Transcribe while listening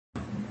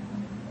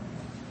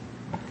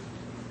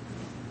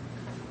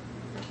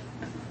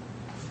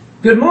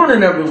Good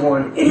morning,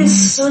 everyone. It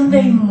is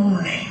Sunday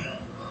morning.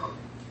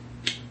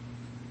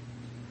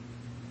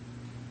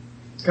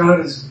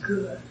 God is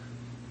good,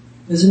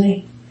 isn't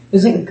He?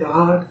 Isn't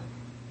God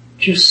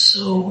just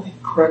so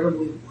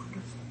incredibly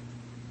wonderful?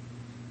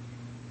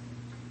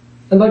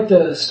 I'd like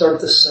to start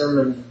this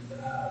sermon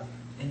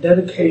in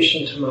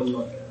dedication to my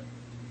mother.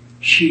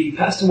 She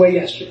passed away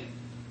yesterday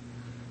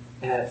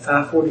at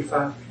 5:45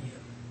 p.m.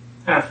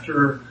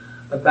 after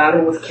a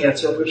battle with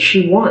cancer, which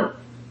she won.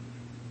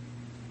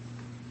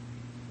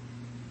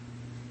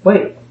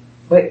 Wait,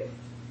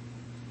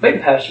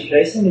 Pastor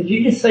Jason, did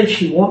you just say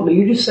she won? But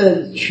you just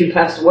said she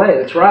passed away.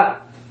 That's right.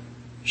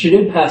 She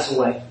did pass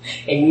away.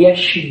 And yes,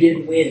 she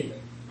did win.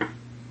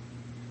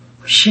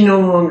 She no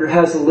longer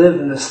has to live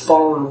in this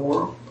fallen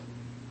world.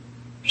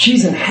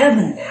 She's in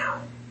heaven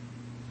now.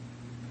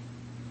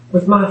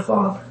 With my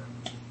Father.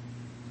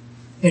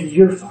 And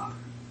your Father.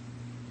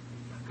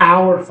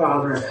 Our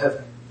Father in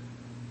heaven.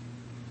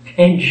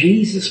 And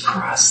Jesus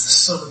Christ, the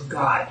Son of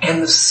God.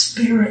 And the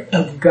Spirit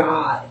of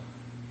God.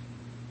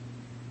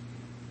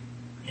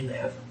 In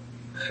heaven.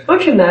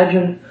 Don't you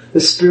imagine the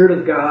Spirit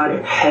of God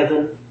in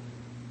heaven?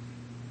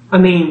 I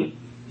mean,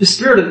 the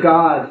Spirit of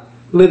God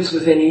lives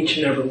within each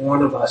and every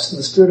one of us, and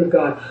the Spirit of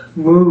God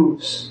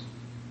moves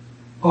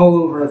all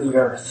over the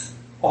earth,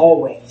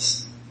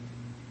 always,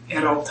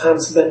 at all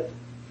times. But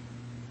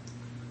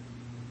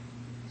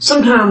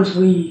sometimes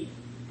we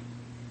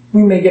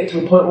may get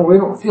to a point where we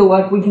don't feel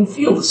like we can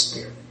feel the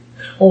Spirit,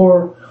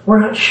 or we're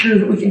not sure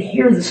that we can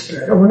hear the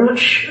Spirit, or we're not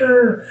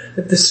sure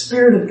that the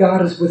Spirit of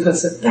God is with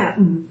us at that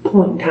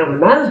point in time.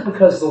 And that is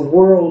because the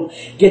world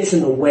gets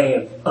in the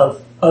way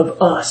of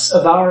us,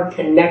 of our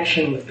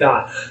connection with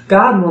God.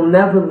 God will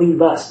never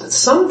leave us, but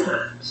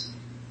sometimes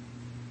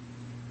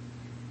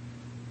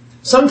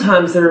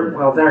there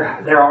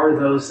are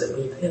those that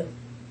leave Him.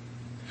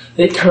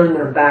 They turn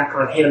their back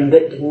on Him,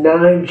 that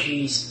deny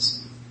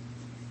Jesus.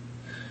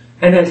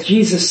 And as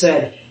Jesus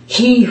said,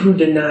 "He who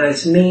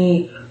denies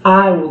me,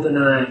 I will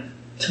deny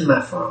to my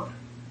Father."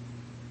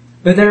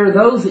 But there are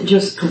those that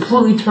just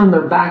completely turn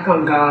their back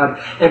on God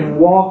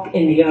and walk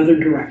in the other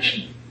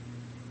direction.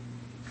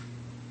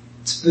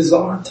 It's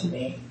bizarre to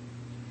me.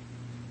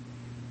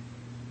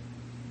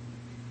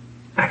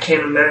 I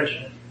can't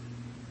imagine.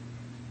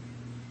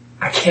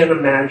 I can't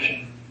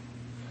imagine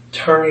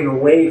turning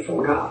away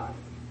from God.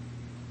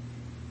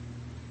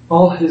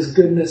 All His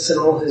goodness and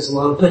all His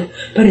love. But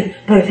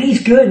if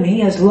He's good and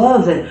He has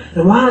love, then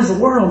why is the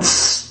world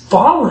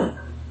fallen?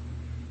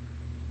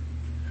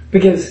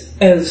 Because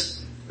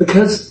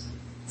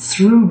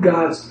through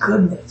God's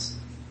goodness,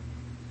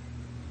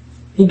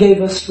 He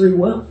gave us free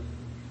will.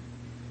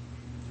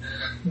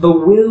 The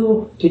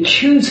will to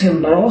choose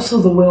Him, but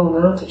also the will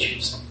not to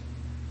choose Him.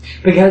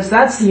 Because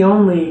that's the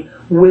only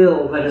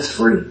will that is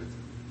free.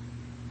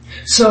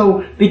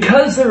 So,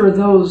 because there are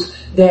those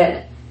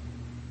that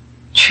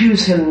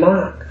choose Him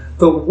not,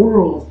 the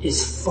world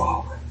is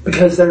fallen.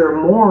 Because there are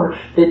more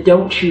that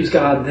don't choose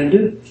God than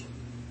do.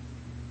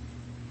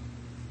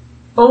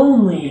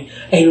 Only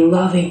a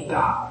loving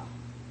God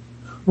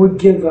would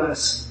give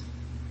us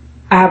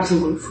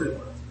absolute free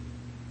will.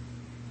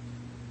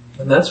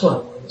 And that's why the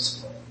world is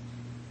fallen.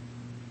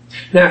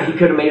 Now, He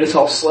could have made us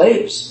all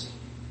slaves.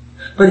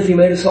 But if He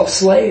made us all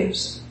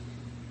slaves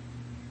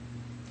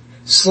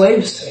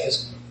to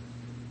His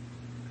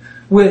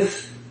will,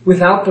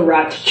 without the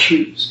right to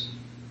choose,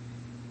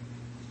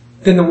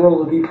 then the world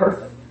would be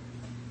perfect.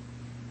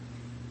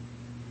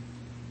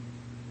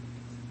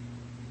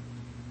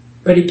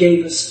 But He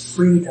gave us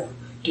freedom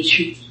to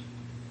choose.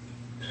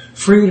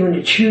 Freedom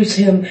to choose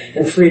Him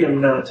and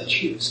freedom not to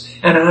choose.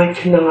 And I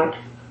cannot,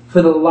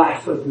 for the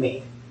life of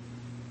me,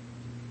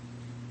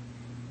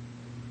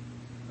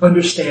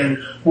 understand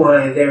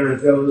why there are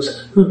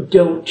those who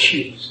don't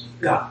choose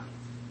God.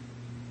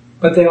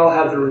 But they all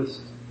have their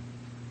reasons.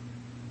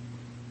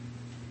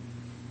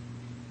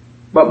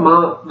 But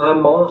my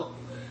mom,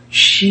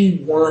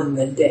 she won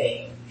the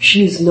day.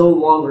 She's no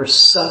longer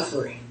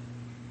suffering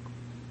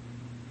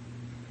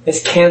as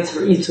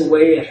cancer eats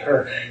away at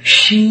her.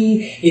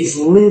 She is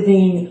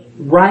living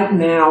right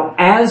now,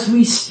 as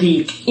we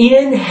speak,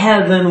 in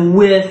heaven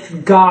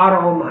with God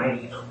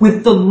Almighty,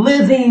 with the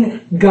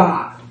living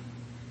God.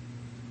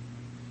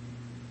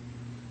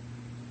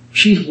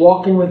 She's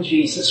walking with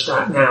Jesus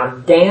right now,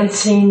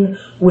 dancing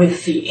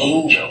with the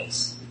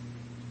angels.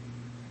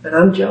 And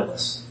I'm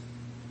jealous.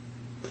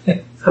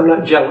 I'm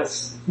not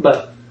jealous,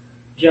 but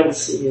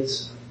jealousy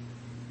is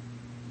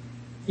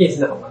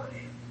not what I am.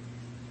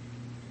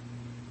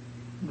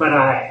 But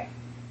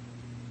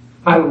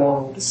I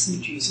long to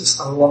see Jesus.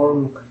 I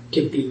long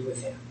to be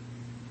with Him.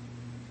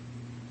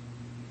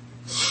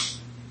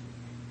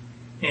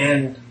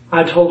 And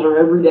I told her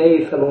every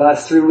day for the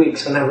last 3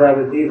 weeks whenever I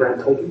would leave her, I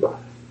told her about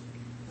it.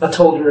 I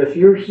told her, if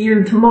you're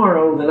here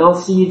tomorrow, then I'll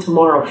see you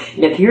tomorrow.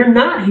 And if you're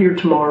not here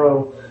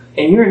tomorrow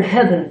and you're in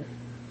heaven,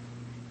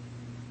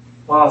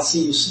 well, I'll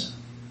see you soon.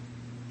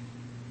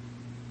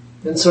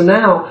 And so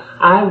now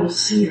I will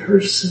see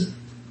her soon.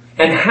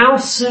 And how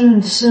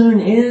soon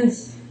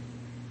is?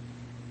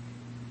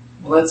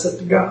 Well, that's up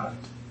to God.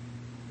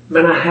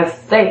 And I have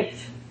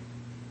faith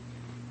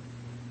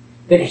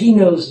that He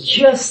knows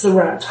just the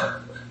right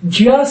time.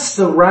 Just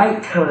the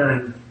right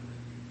time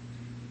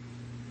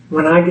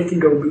when I get to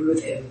go be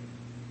with Him.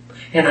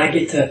 And I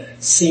get to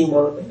see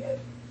Mom again.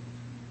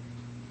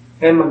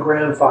 And my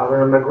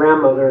grandfather and my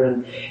grandmother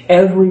and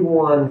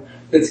everyone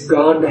that's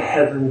gone to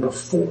heaven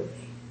before me.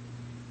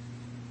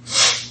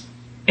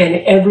 And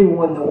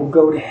everyone that will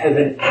go to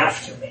heaven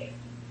after me.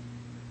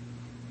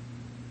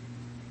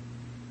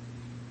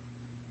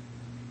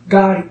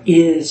 God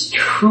is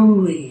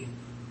truly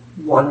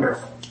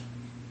wonderful.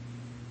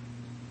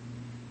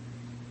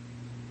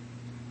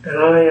 And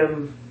I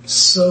am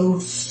so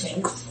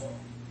thankful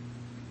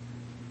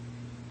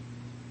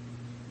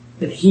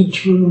that He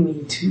drew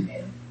me to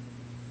Him.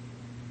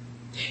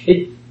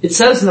 It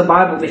says in the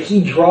Bible that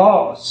He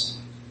draws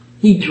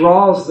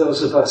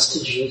those of us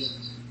to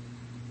Jesus.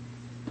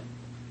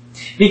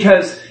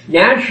 Because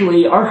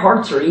naturally our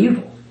hearts are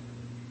evil.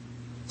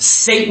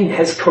 Satan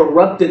has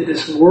corrupted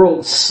this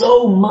world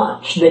so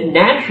much that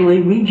naturally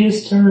we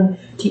just turn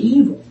to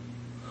evil.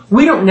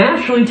 We don't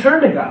naturally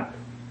turn to God.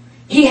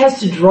 He has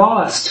to draw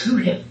us to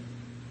Him.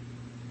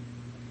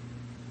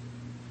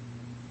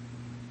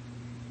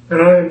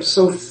 And I am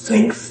so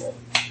thankful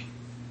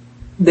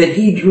that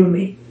He drew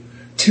me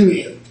to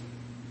Him.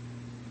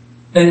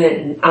 And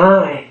that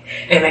I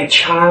am a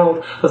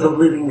child of the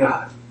living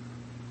God.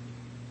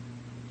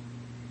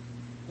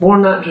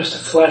 Born not just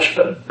of flesh,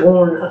 but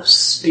born of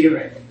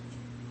spirit.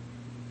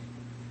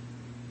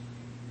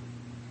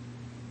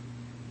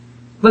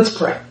 Let's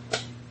pray.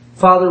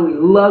 Father, we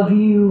love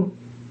You.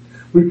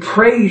 We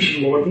praise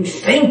You, Lord. We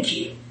thank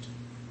You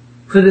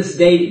for this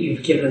day that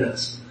You've given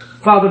us.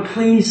 Father,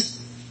 please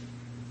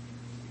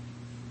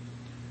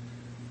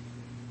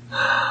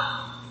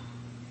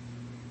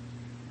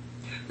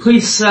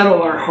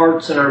settle our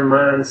hearts and our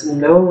minds,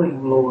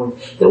 knowing, Lord,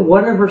 that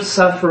whatever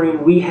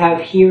suffering we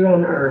have here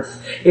on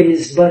earth, it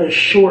is but a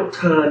short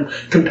time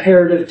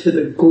comparative to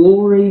the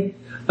glory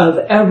of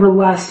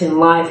everlasting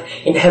life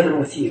in heaven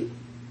with You.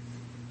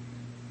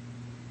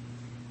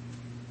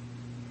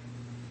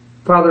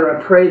 Father,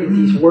 I pray that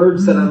these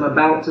words that I'm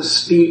about to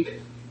speak,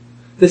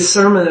 this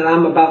sermon that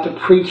I'm about to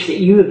preach that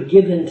You have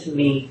given to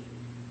me,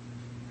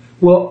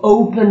 will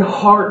open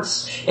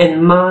hearts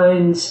and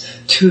minds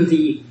to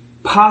the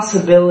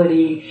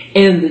possibility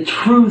and the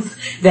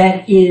truth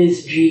that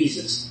is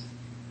Jesus.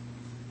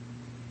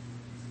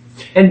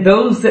 And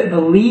those that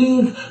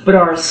believe but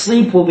are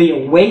asleep will be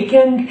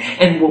awakened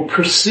and will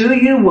pursue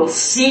You, will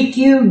seek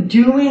You,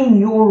 doing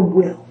Your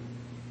will.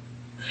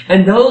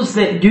 And those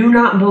that do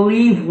not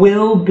believe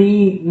will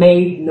be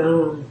made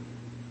known.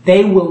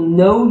 They will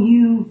know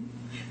You,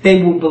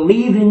 they will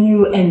believe in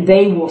You, and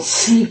they will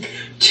seek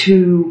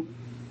to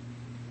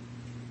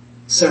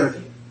serve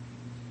You.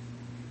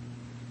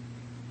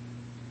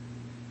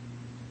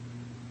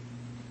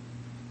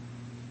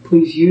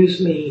 Please use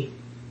me.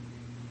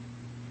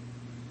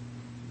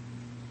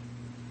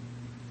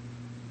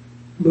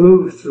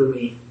 Move through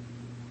me.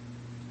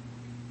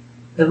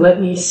 And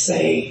let me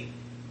say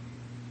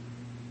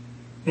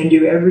and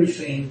do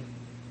everything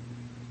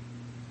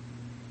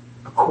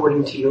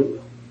according to Your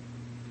will.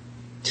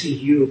 To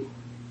You.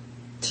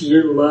 To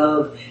Your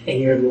love and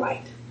Your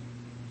light.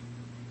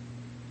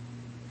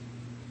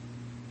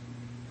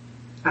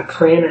 I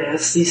pray and I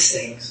ask these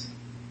things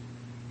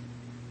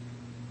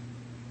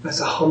as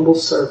a humble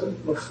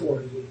servant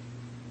before You.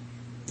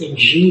 In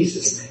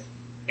Jesus' name,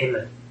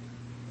 amen.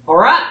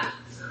 Alright,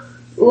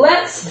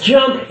 let's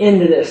jump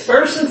into this.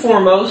 First and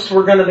foremost,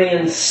 we're going to be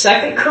in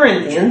 2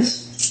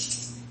 Corinthians.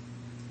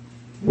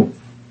 I'm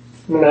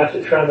going to have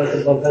to try not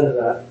to bump into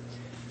that.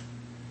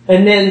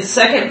 And then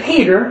 2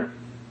 Peter.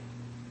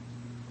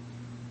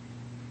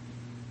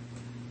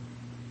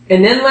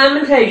 And then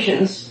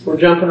Lamentations. We're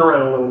jumping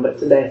around a little bit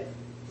today.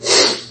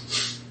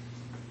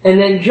 And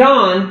then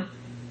John.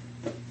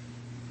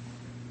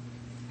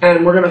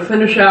 And we're going to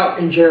finish out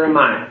in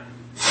Jeremiah.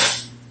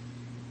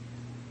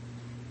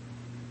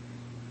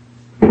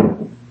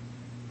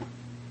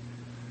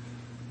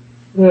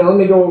 Now, let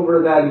me go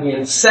over that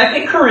again.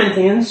 2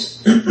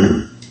 Corinthians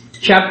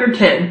chapter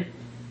 10.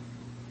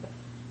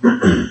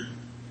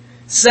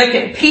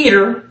 2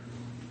 Peter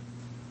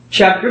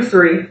chapter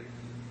 3.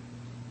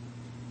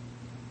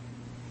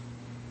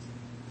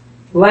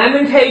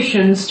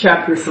 Lamentations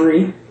chapter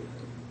 3.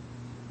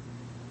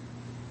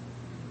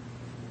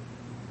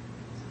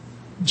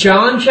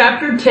 John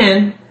chapter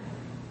 10.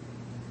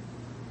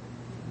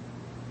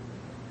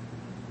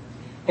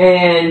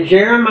 And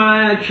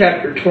Jeremiah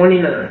chapter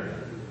 29.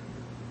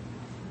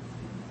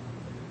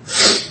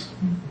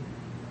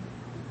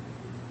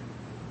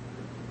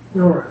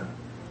 Alright.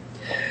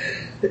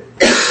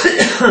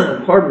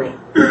 Pardon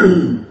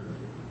me.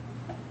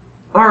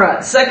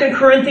 Alright, 2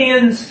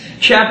 Corinthians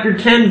chapter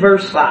 10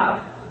 verse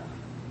 5.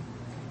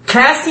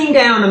 Casting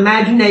down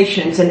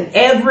imaginations and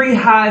every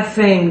high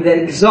thing that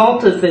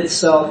exalteth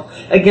itself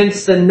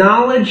against the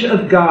knowledge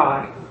of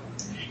God,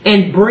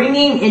 and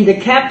bringing into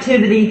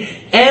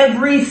captivity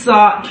every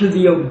thought to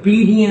the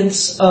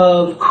obedience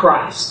of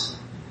Christ.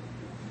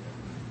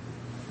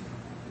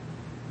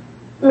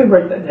 Let me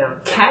break that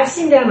down.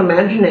 Casting down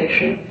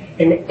imagination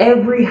and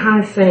every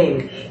high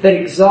thing that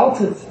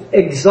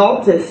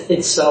exalteth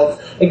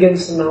itself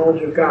against the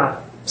knowledge of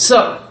God.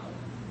 So,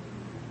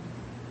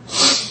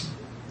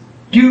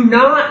 do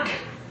not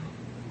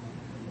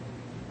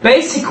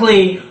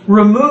basically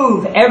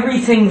remove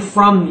everything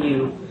from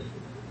you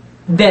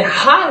that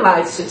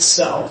highlights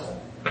itself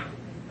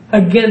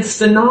against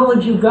the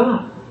knowledge of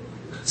God.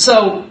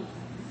 So,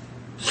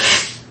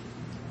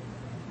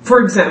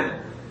 for example,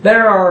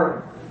 there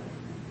are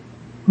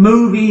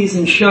movies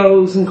and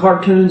shows and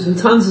cartoons and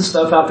tons of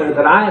stuff out there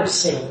that I have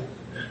seen,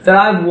 that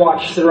I've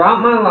watched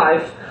throughout my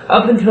life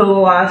up until the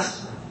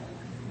last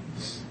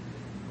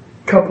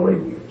couple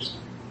of years.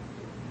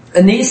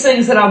 And these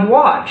things that I've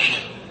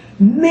watched,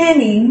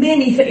 many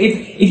things,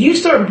 if you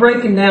start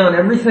breaking down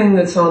everything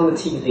that's on the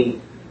TV,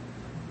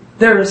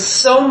 there is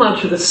so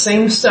much of the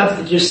same stuff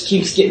that just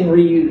keeps getting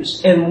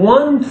reused. And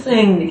one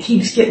thing that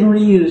keeps getting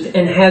reused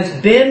and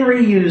has been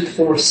reused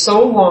for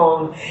so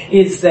long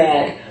is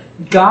that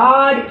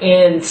God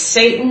and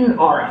Satan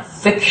are a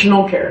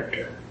fictional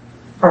character.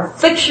 Are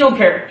fictional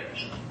characters.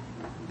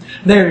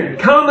 They're in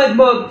comic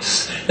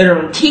books, they're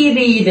on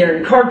TV, they're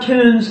in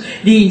cartoons.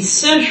 The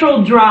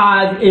central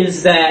drive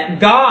is that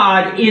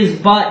God is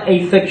but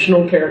a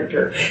fictional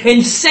character.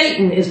 And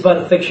Satan is but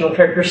a fictional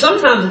character.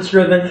 Sometimes it's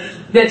driven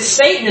that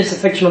Satan is a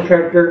fictional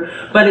character,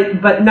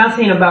 but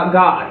nothing about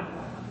God.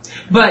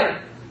 But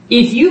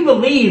if you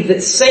believe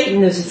that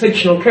Satan is a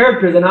fictional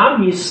character, then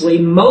obviously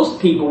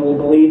most people will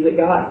believe that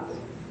God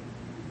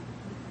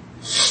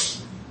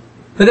is.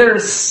 But there are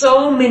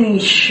so many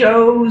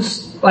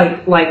shows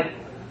like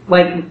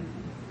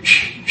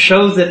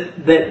shows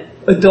that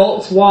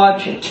adults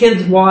watch and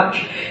kids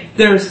watch.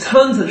 There's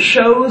tons of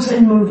shows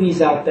and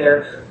movies out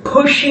there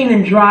pushing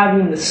and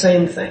driving the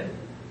same thing.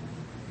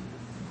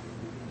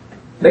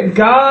 That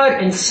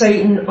God and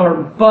Satan are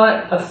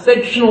but a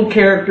fictional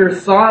character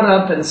thought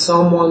up in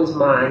someone's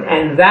mind.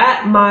 And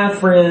that, my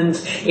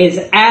friends, is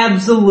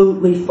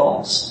absolutely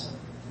false.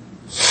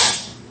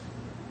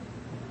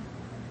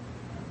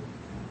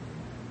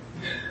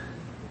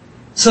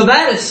 So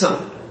that is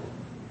something.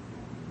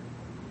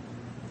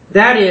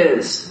 That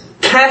is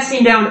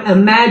casting down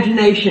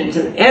imaginations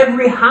and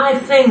every high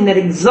thing that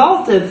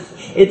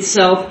exalteth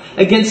itself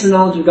against the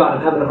knowledge of God.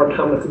 I'm having a hard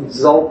time with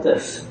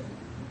exalteth.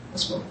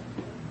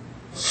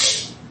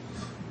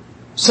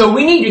 So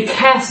we need to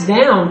cast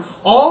down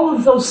all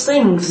of those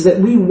things that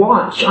we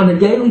watch on a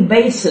daily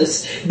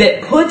basis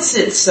that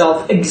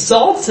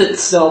exalts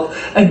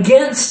itself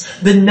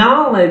against the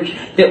knowledge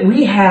that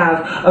we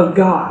have of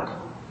God.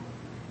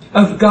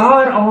 Of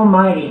God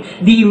Almighty,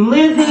 the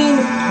living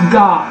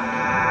God.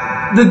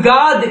 The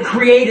God that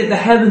created the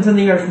heavens and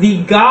the earth.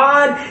 The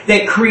God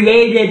that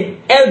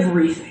created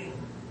everything.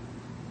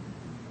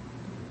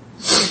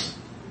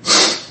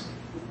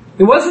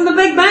 It wasn't the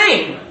Big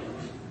Bang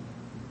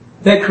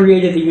that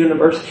created the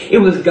universe. It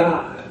was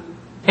God.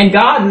 And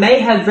God may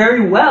have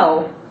very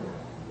well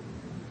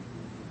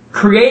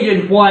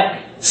created what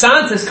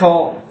scientists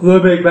call the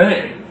Big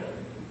Bang.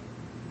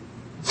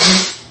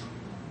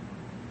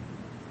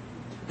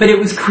 But it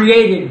was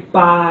created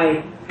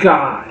by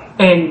God.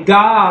 And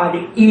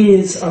God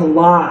is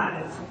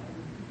alive.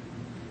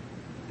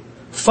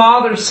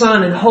 Father,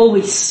 Son, and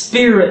Holy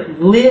Spirit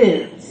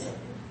live.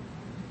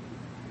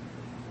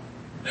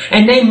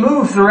 And they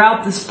move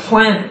throughout this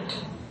planet.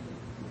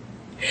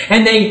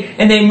 And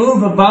they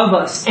move above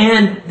us.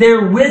 And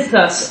they're with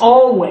us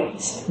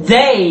always.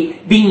 They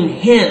being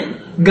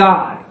Him,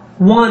 God.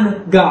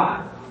 One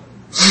God.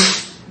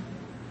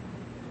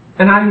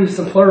 And I use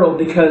the plural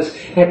because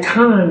at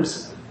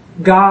times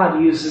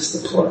God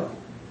uses the plural.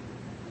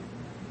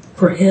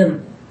 For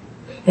Him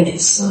and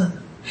His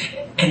Son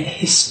and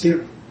His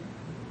Spirit.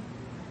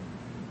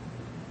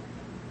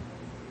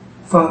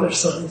 Father,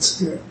 Son, and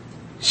Spirit.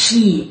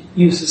 He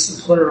uses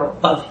the plural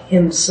of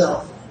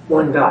Himself,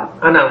 one God.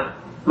 I know,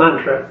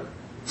 mantra.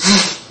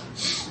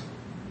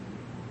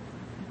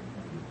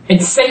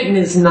 And Satan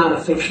is not a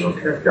fictional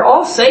character.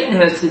 All Satan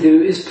has to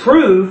do is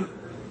prove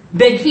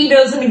that he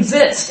doesn't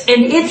exist.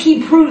 And if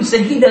he proves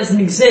that he doesn't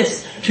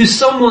exist to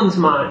someone's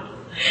mind,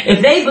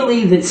 if they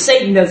believe that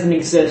Satan doesn't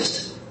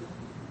exist,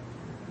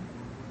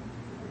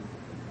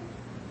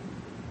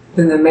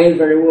 then they may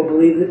very well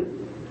believe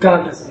that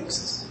God doesn't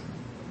exist.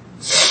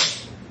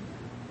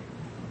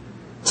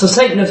 So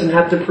Satan doesn't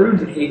have to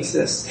prove that he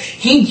exists.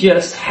 He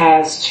just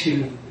has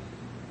to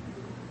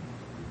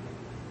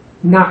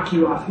knock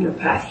you off your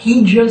path.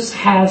 He just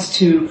has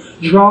to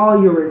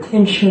draw your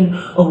attention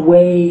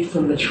away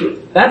from the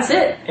truth. That's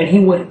it. And he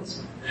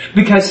wins.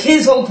 Because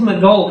his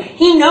ultimate goal,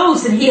 he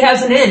knows that he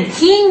has an end.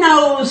 He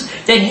knows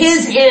that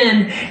his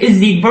end is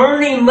the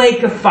burning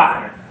lake of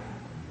fire.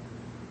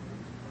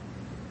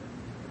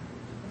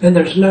 And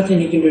there's nothing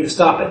he can do to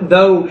stop it.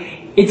 Though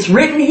it's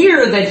written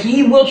here that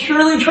he will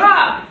surely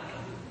try.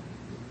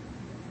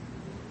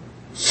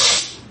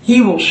 He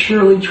will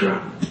surely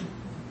try.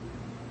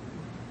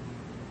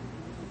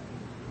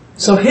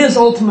 So his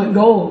ultimate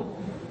goal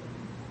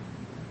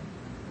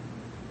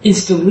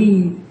is to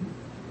lead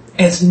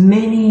as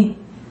many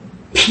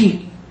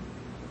people,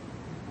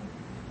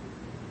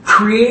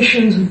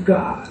 creations of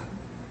God,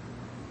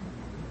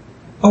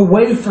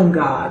 away from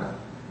God,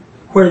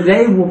 where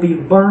they will be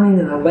burning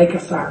in a lake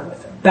of fire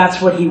with Him.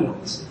 That's what He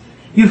wants.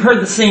 You've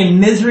heard the saying,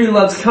 misery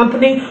loves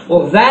company.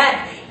 Well,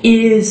 that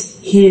is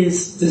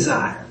His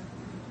desire.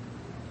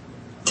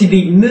 To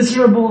be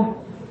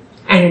miserable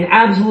and in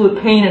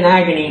absolute pain and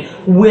agony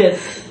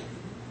with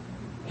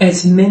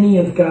as many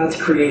of God's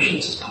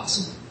creations as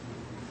possible.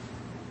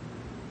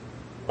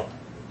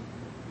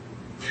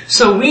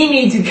 So we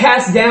need to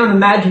cast down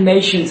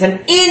imaginations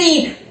and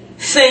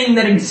anything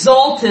that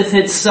exalteth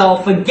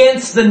itself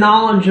against the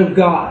knowledge of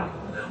God.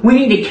 We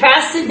need to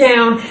cast it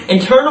down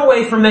and turn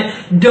away from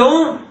it.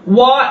 Don't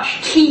watch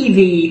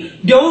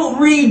TV. Don't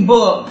read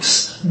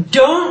books.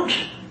 Don't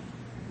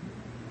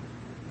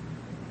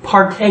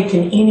partake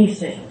in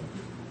anything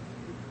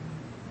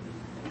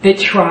that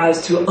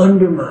tries to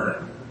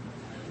undermine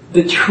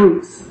the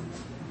truth.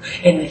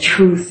 And the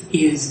truth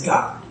is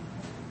God.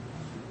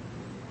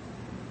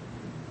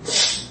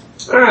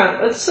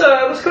 Alright, let's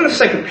go to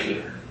 2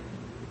 Peter.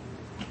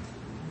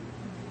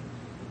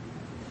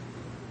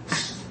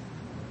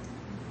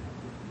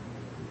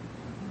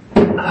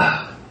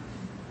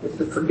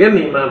 Forgive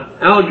me, my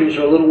allergies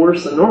are a little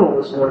worse than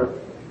normal this morning.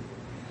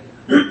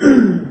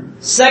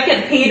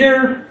 2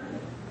 Peter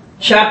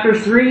chapter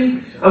 3,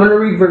 I'm going to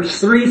read verse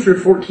 3 through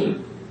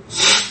 14.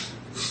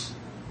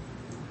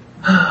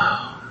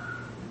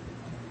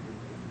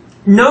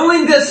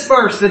 Knowing this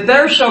first, that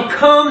there shall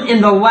come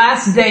in the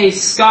last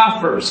days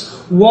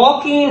scoffers,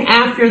 walking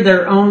after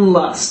their own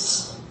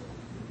lusts,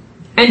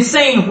 and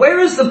saying, where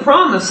is the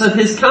promise of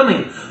His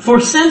coming? For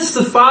since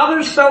the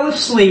fathers fell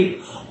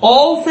asleep,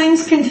 all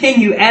things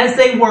continue as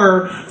they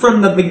were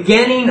from the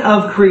beginning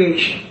of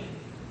creation.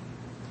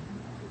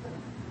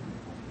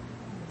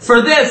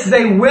 For this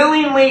they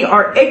willingly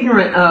are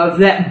ignorant of,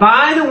 that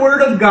by the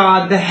word of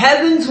God the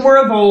heavens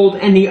were of old,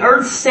 and the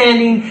earth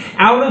standing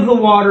out of the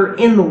water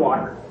in the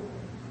water.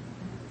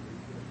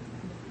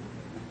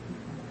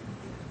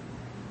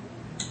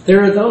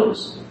 There are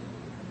those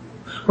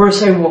who are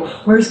saying, well,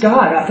 where's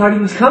God? I thought He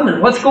was coming.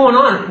 What's going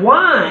on?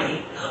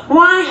 Why?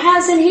 Why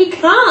hasn't He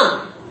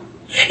come?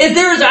 If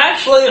there is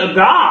actually a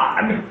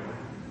God,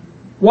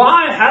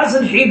 why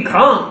hasn't He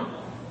come?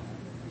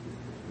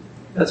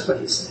 That's what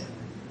He's saying.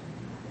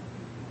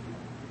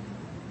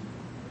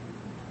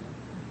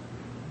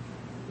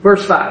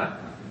 Verse 5.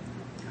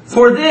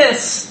 For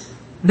this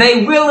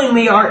they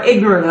willingly are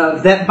ignorant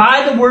of, that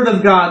by the word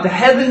of God the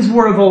heavens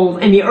were of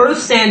old, and the earth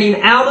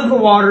standing out of the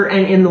water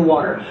and in the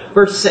water.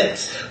 Verse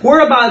 6.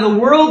 Whereby the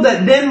world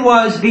that then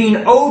was, being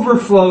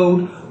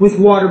overflowed with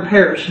water,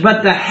 perished.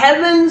 But the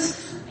heavens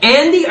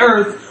and the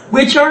earth,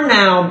 which are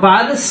now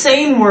by the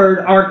same word,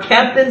 are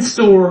kept in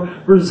store,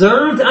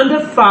 reserved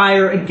unto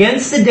fire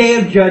against the day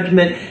of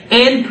judgment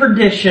and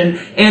perdition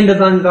and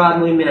of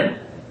ungodly men.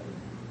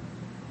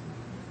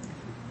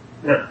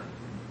 Now,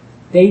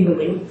 they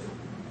believe.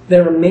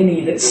 There are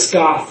many that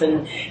scoff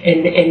and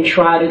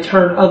try to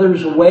turn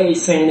others away,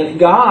 saying, if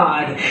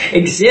God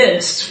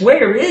exists,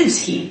 where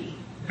is He?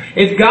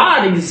 If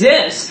God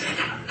exists,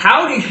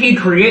 how did He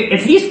create?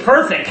 If He's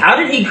perfect, how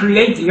did He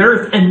create the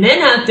earth and then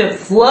have to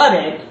flood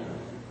it?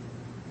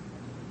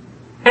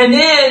 And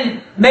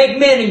then make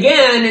men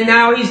again, and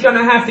now He's going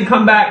to have to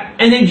come back.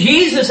 And then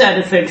Jesus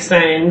had to fix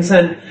things,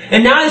 and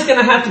now He's going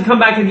to have to come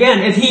back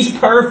again if He's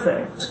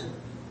perfect.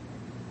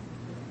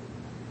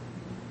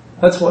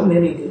 That's what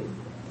many do.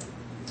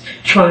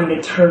 Trying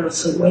to turn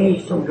us away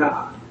from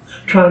God.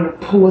 Trying to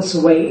pull us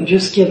away and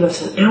just give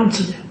us an ounce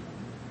of doubt.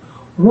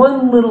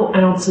 One little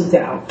ounce of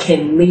doubt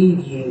can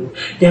lead you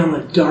down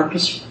the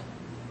darkest road.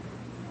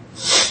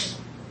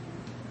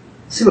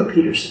 See what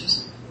Peter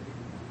says.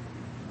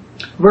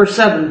 Verse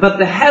 7. But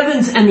the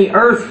heavens and the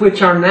earth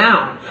which are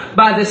now,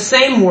 by the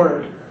same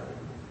word.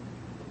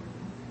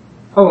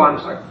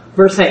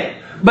 Verse 8.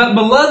 But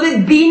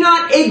beloved, be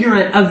not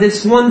ignorant of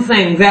this one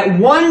thing, that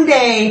one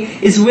day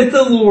is with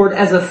the Lord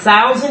as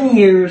 1,000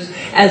 years,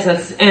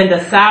 and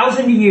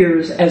 1,000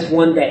 years as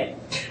one day.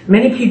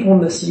 Many people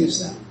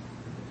misuse that.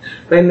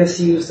 They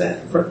misuse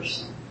that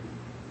verse.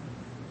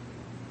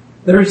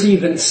 There's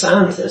even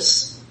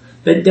scientists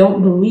that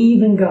don't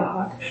believe in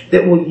God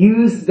that will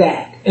use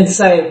that and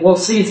say, well,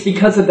 see, it's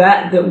because of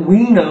that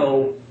we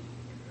know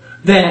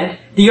that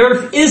the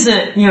earth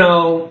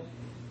isn't,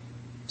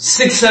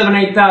 6, 7,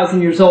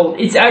 8,000 years old.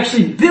 It's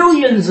actually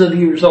billions of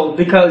years old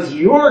because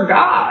your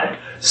God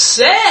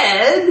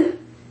said.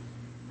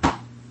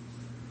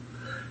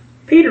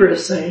 Peter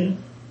is saying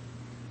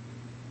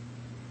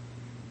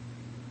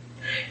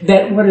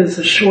that what is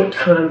a short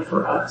time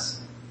for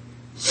us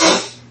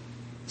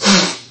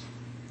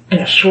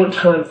and a short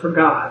time for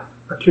God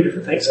are two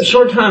different things. A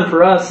short time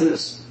for us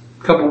is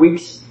a couple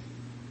weeks.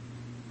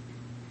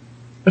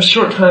 A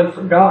short time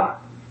for God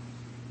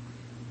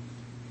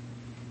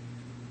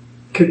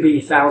could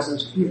be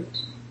thousands of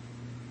years.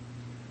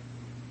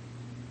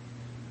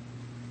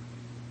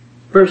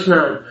 Verse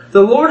 9.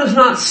 The Lord is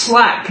not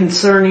slack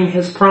concerning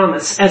His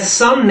promise, as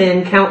some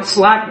men count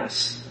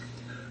slackness,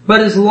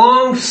 but is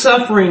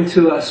long-suffering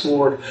to us,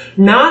 Lord,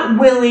 not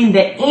willing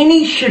that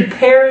any should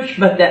perish,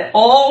 but that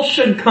all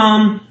should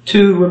come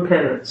to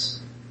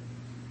repentance.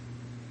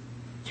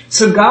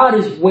 So God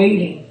is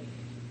waiting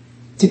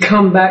to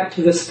come back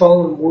to this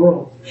fallen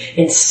world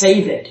and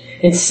save it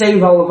and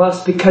save all of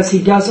us, because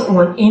He doesn't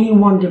want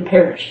anyone to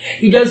perish.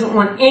 He doesn't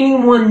want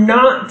anyone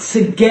not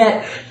to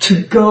get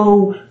to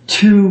go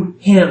to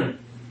Him.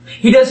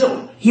 He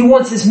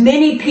wants as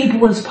many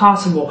people as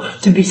possible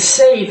to be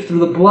saved through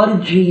the blood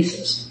of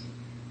Jesus.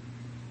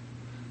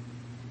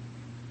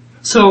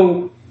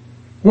 So,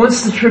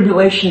 once the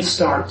tribulation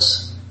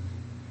starts,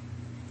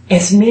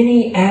 as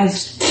many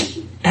as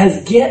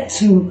get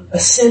to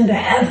ascend to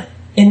heaven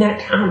in that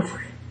time frame.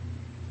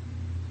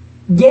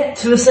 Get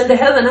to ascend to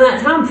heaven in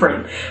that time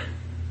frame.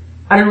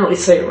 I didn't really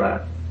say it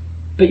right,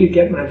 but you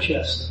get my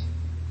gist.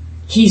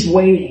 He's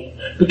waiting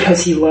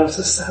because He loves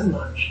us that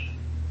much.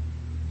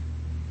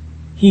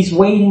 He's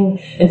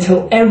waiting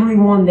until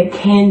everyone that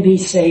can be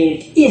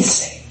saved is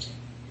saved.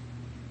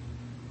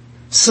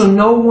 So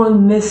no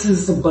one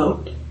misses the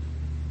boat.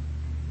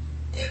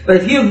 But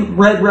if you've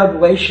read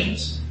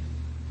Revelations,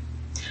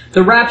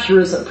 the rapture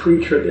isn't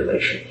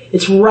pre-tribulation.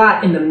 It's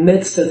right in the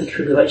midst of the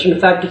tribulation. In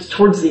fact, it's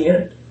towards the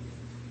end.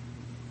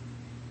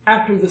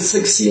 After the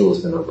sixth seal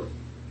has been opened.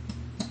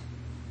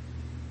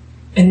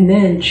 And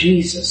then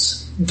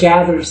Jesus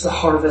gathers the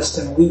harvest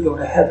and we go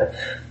to heaven.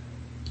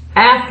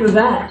 After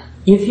that,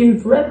 if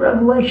you've read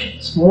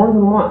Revelations more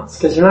than once,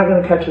 because you're not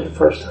going to catch it the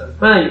first time,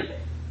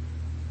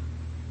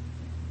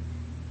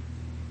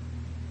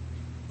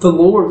 the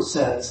Lord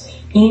says,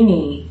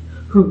 any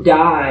who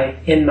die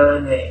in my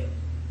name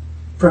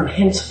from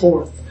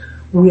henceforth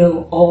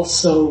will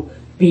also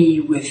be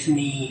with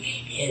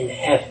me in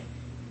heaven.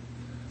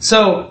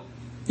 So,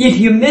 if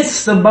you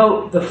miss the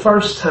boat the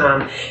first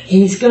time,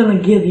 He's going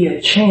to give you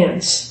a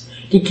chance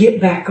to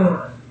get back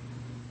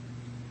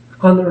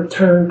on the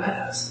return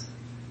path.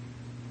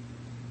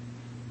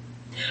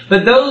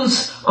 But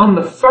those on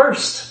the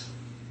first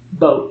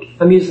boat,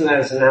 I'm using that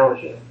as an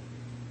analogy,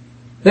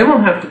 they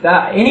won't have to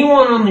die.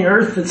 Anyone on the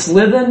earth that's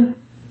living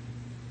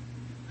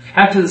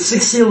after the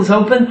sixth seal is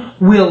open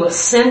will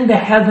ascend to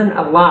heaven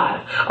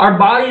alive. Our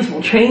bodies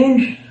will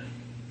change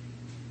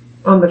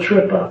on the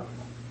trip up.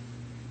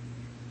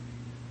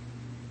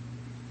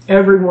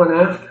 Everyone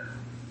after.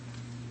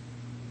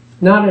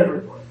 Not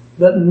everyone,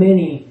 but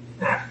many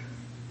after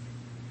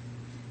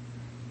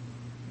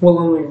will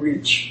only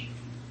reach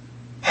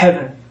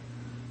heaven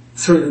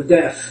through the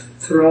death,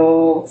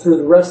 through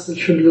the rest of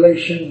the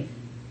tribulation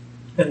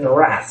and the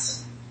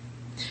wrath.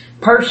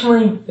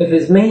 Personally, if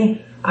it's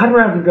me, I'd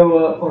rather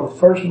go up on the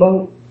first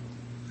boat,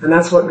 and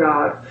that's what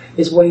God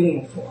is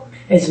waiting for.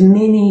 As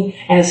many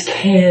as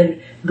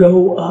can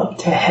go up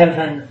to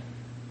heaven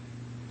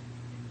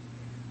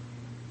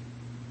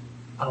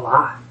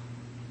alive.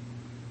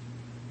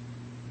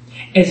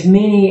 As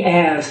many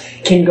as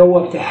can go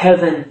up to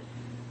heaven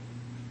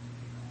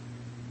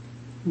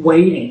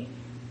waiting.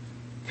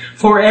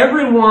 For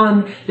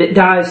everyone that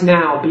dies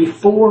now,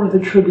 before the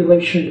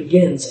tribulation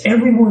begins,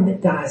 everyone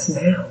that dies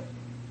now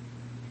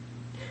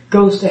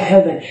goes to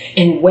heaven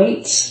and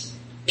waits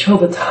till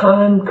the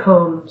time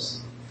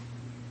comes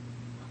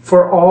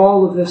for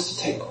all of this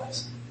to take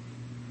place.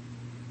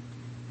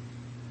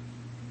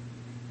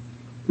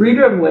 Read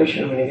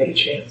Revelation when you get a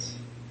chance.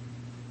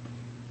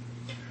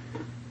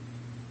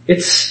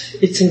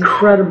 It's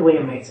incredibly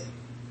amazing.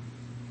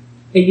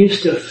 It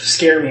used to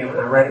scare me when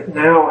I read it.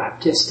 Now,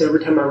 every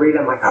time I read it,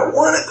 I'm like, I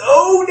want to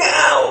go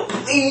now.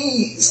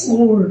 Please,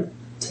 Lord,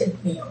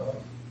 take me home.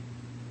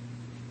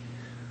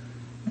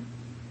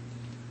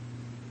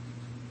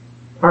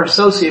 Our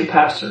associate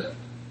pastor,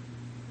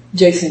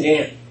 Jason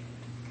Gann,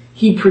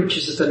 he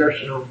preaches at the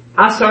nursing home.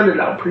 I started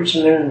out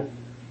preaching there, and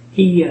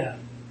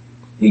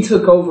he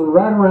took over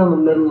right around the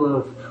middle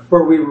of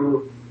where we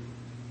were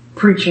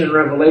preaching in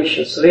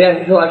Revelation. So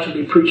yeah, he'll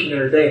actually be preaching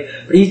there today.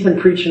 But he's been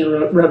preaching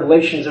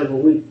Revelations every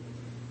week.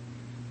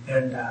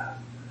 And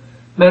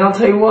man, I'll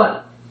tell you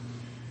what.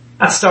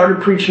 I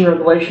started preaching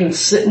Revelation,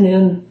 sitting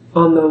in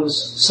on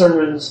those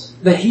sermons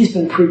that he's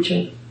been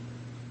preaching.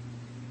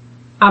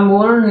 I'm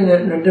learning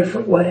it in a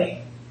different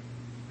way.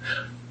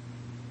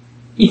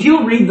 If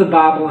you read the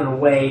Bible in a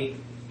way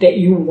that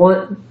you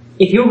want,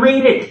 if you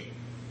read it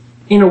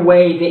in a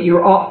way that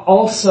you're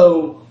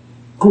also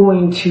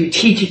going to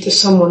teach it to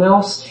someone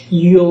else,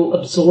 you'll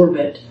absorb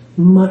it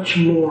much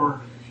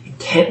more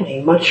intently,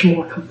 much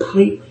more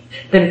completely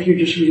than if you're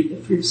just reading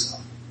it for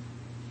yourself.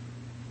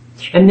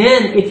 And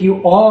then if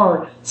you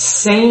are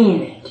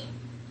saying it,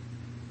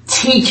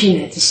 teaching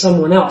it to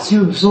someone else,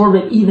 you absorb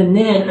it even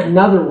then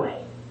another way.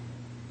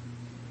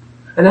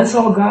 And that's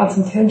all God's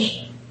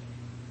intention.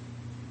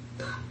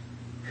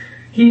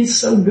 He's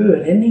so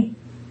good, isn't He?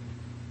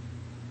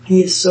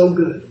 He is so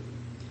good.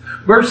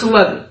 Verse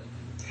 11.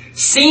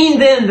 Seeing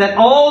then that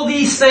all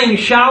these things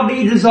shall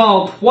be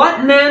dissolved,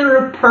 what manner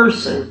of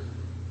person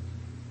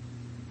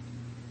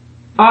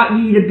ought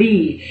ye to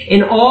be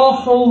in all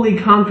holy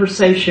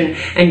conversation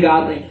and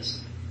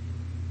godliness?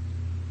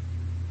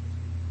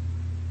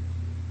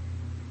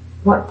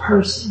 What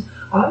person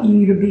ought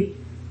you to be?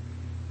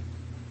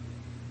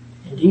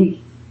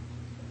 Indeed.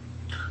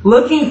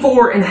 Looking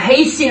for and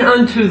hasting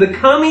unto the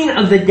coming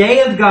of the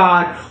day of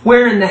God,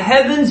 wherein the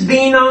heavens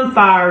being on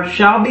fire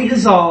shall be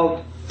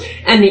dissolved,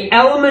 and the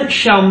elements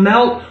shall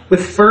melt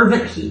with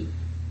fervent heat.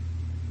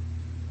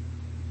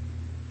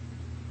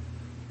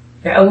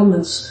 The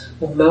elements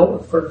will melt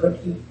with fervent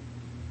heat.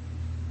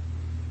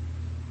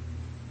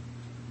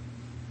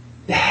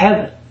 The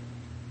heaven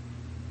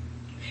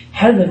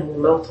will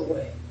melt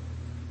away.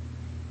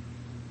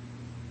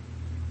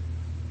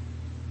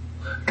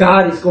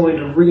 God is going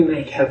to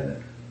remake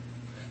heaven.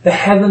 The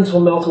heavens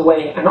will melt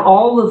away, and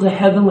all of the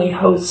heavenly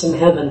hosts in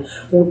heaven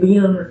will be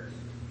on earth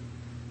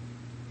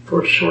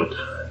for a short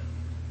time.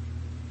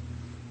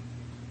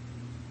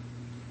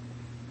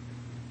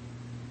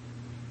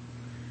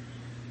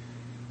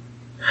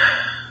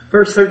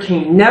 Verse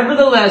 13,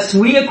 nevertheless,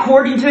 we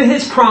according to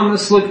his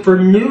promise look for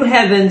new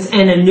heavens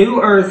and a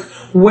new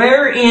earth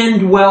wherein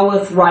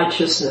dwelleth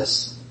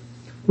righteousness.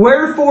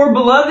 Wherefore,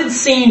 beloved,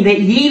 seeing that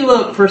ye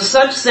look for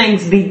such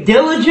things, be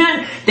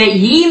diligent that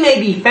ye may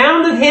be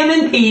found of him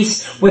in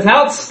peace,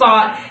 without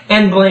spot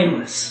and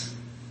blameless.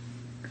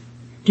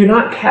 Do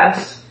not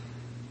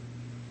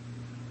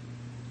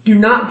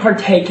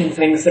partake in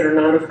things that are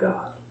not of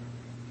God.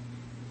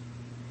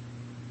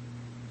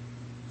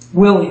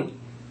 Willing.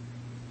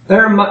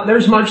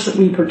 There's much that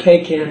we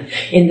partake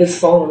in this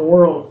fallen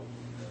world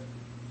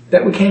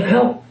that we can't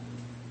help.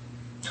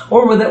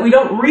 Or that we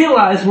don't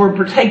realize we're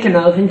partaking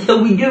of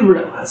until we do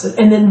realize it.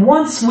 And then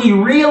once we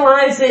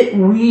realize it,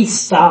 we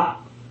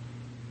stop.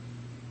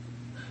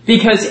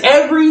 Because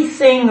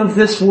everything of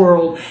this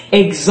world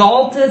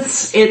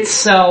exalteth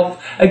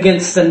itself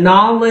against the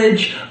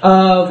knowledge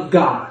of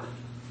God.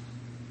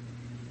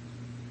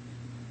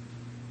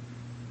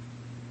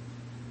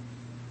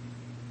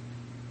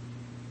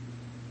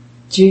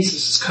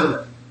 Jesus is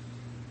coming.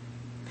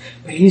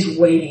 But he's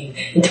waiting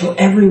until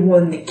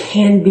everyone that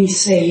can be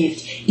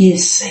saved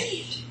is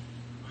saved.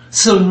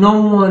 So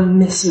no one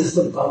misses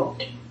the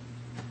boat.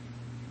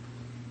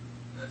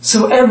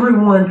 So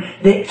everyone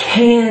that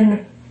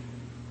can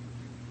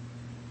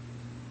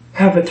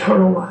have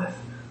eternal life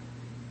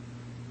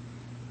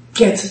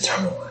gets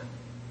eternal life.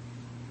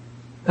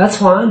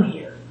 That's why I'm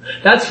here.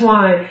 That's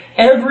why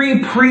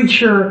every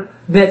preacher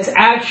that's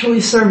actually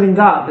serving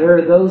God, there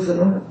are those that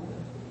aren't.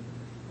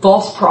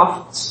 False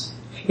prophets.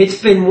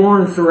 It's been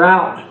warned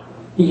throughout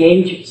the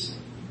ages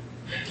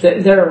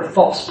that there are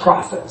false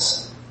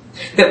prophets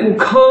that will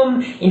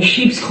come in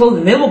sheep's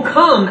clothing. They will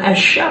come as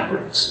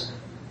shepherds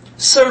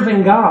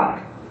serving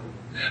God.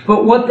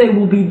 But what they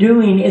will be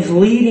doing is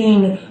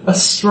leading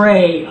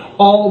astray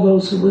all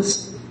those who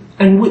listen.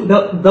 And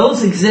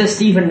those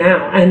exist even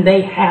now, and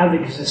they have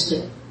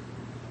existed.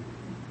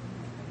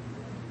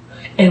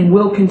 And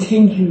will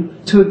continue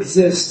to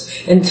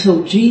exist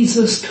until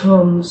Jesus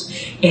comes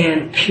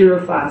and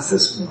purifies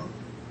this world.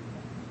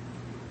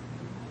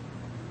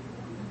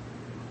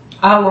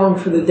 I long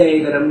for the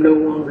day that I'm no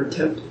longer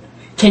tempted.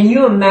 Can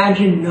you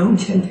imagine no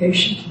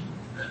temptation?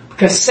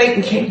 Because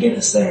Satan can't get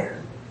us there.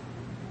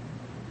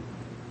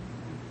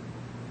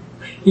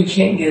 He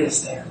can't get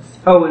us there.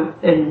 Oh,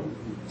 and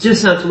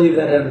just not to leave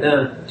that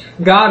undone,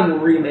 God will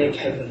remake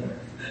heaven and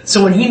earth.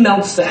 So when he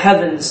melts the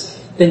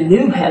heavens, the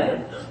new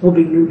heaven will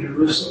be New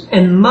Jerusalem.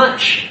 And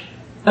much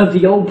of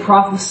the old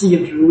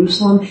prophecy of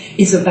Jerusalem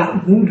is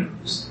about New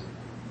Jerusalem,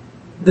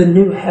 the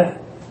new heaven.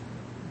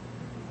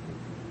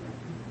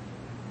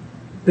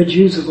 The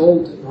Jews of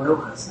old didn't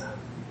realize that.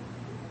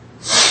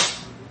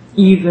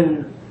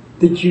 Even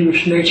the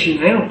Jewish nation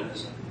now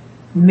does.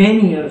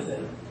 Many of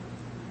them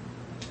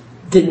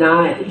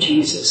deny that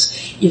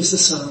Jesus is the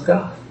Son of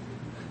God.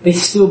 They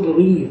still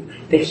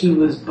believe that he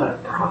was but a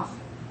prophet.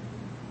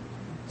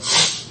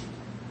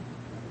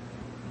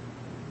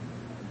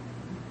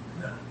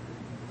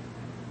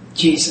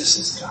 Jesus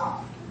is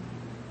God.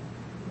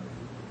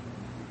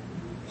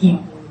 He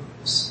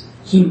moves.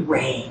 He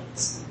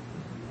reigns.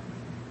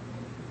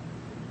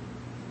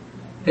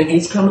 And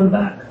he's coming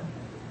back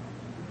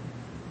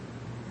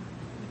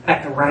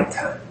at the right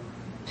time.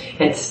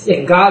 And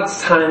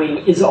God's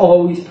timing is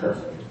always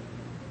perfect.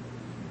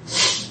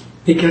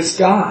 Because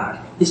God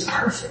is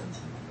perfect.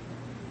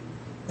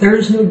 There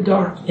is no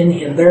dark in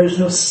him. There is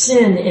no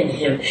sin in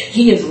him.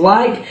 He is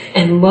light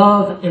and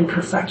love and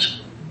perfection.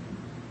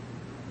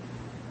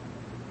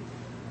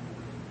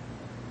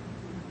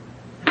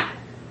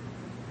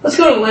 Let's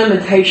go to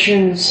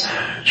Lamentations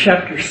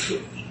chapter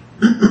 3.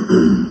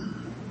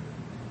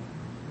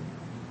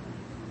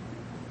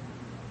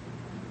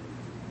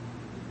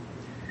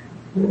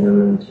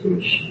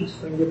 Lamentations,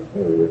 if I can get a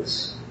hold of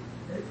this.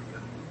 There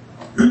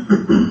we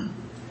go.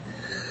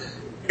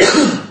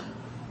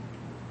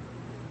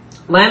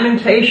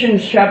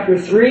 Lamentations chapter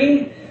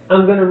 3,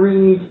 I'm going to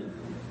read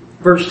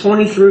verse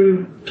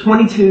 22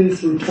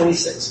 through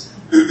 26.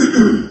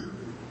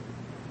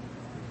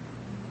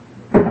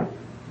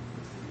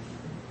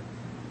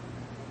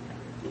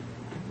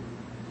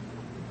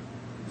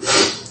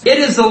 It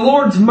is the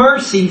Lord's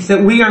mercies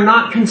that we are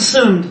not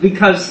consumed,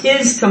 because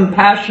His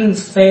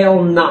compassions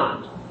fail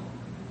not.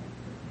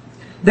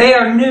 They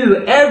are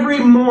new every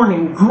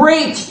morning.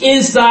 Great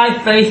is thy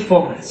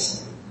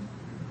faithfulness.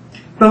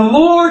 The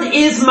Lord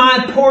is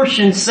my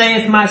portion,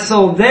 saith my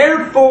soul.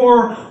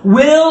 Therefore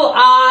will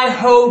I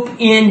hope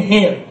in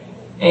Him.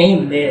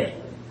 Amen.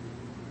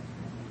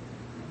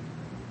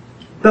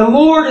 The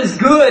Lord is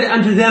good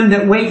unto them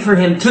that wait for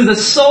Him, to the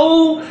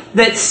soul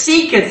that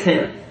seeketh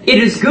Him. It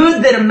is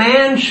good that a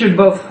man should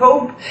both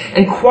hope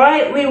and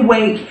quietly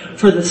wait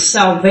for the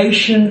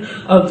salvation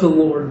of the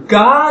Lord.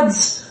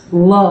 God's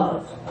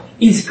love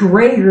is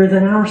greater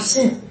than our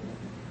sin.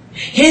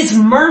 His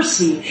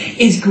mercy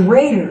is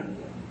greater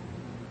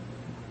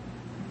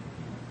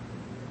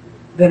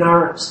than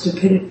our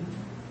stupidity.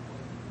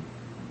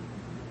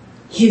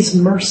 His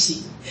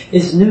mercy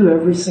is new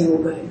every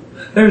single day.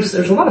 There's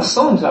a lot of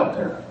songs out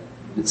there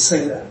that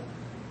sing that,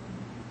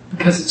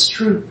 because it's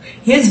true.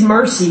 His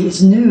mercy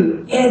is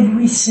new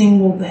every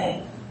single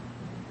day.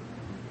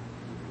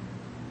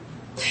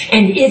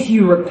 And if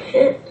you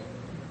repent,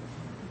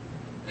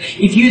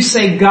 if you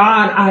say,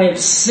 God, I have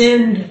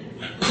sinned,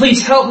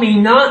 please help me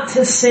not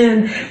to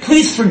sin,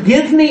 please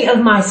forgive me of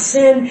my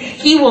sin,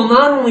 He will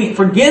not only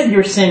forgive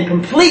your sin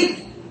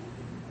completely,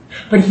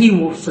 but He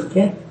will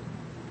forget it.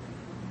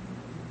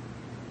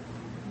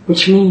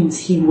 Which means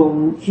He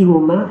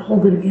will not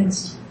hold it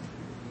against you.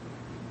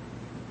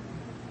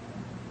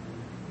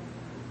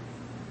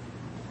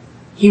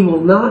 He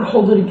will not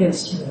hold it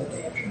against you in the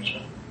day of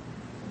judgment.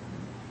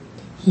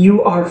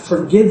 You are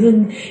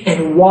forgiven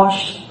and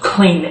washed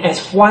clean,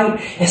 as white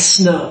as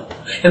snow.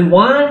 And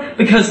why?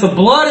 Because the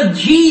blood of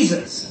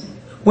Jesus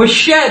was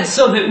shed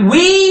so that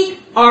we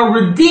are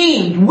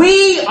redeemed.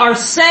 We are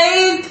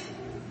saved,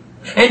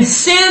 and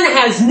sin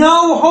has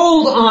no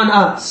hold on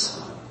us.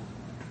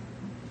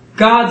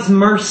 God's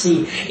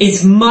mercy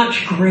is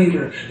much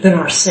greater than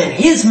our sin.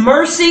 His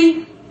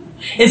mercy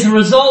is a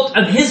result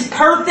of His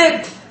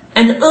perfect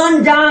and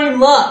undying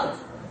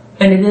love.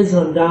 And it is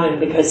undying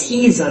because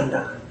He's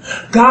undying.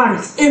 God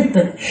is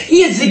infinite.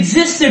 He has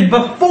existed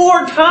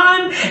before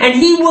time, and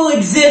He will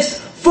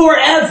exist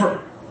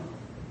forever.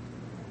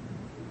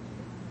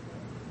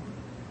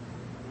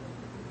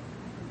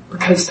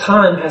 Because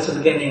time has a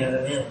beginning and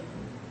an end.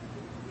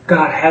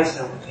 God has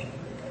no beginning.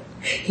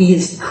 He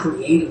is the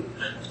creator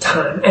of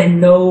time and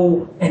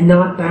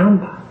not bound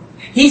by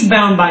it. He's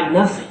bound by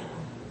nothing.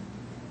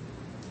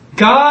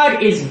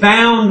 God is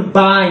bound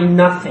by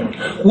nothing.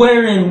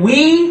 Wherein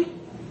we,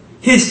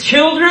 His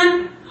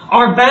children,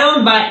 are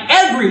bound by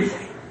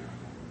everything.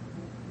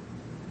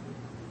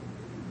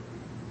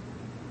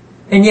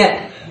 And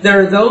yet,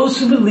 there are those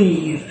who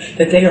believe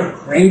that they are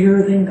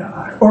greater than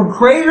God, or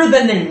greater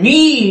than the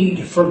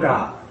need for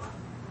God.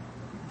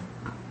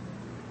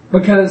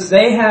 Because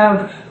they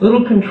have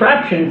little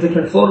contraptions that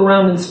can float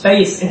around in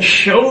space and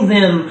show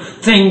them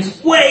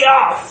things way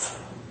off.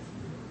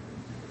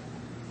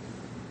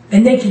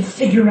 And they can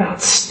figure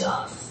out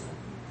stuff.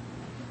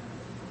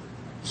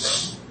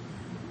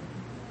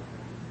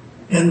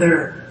 And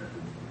they're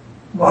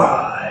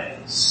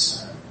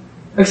wise.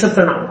 Except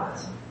they're not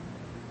wise.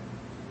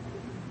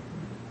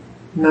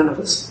 None of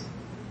us.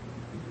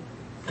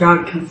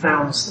 God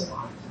confounds the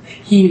wise.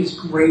 He is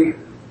greater.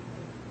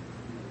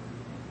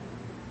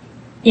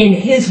 In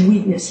His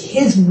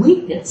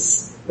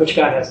weakness, which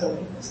God has no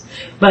weakness,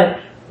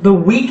 but the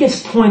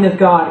weakest point of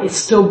God is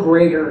still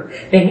greater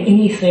than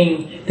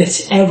anything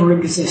that's ever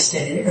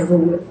existed and ever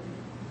will.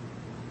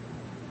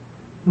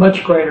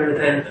 Much greater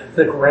than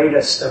the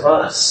greatest of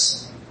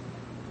us.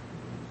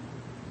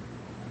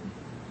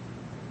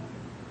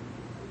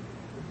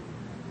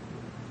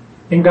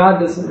 And God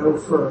doesn't go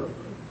for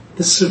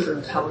the super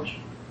intelligent,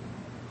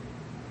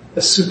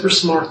 the super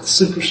smart, the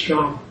super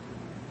strong.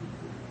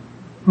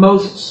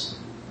 Moses,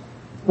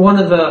 one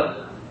of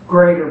the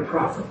greater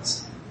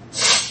prophets.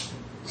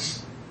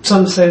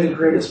 Some say the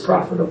greatest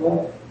prophet of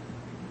all.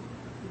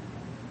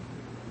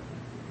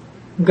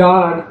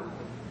 God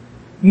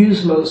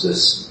used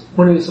Moses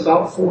when he was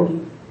about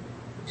 40.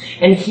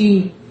 And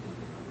he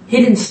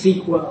didn't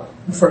speak well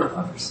in front of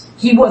others.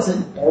 He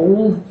wasn't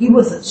bold. He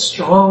wasn't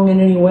strong in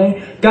any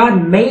way.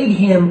 God made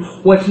him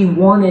what He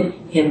wanted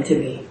him to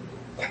be.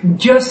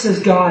 Just as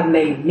God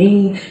made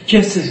me,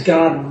 just as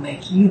God will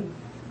make you.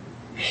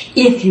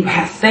 If you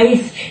have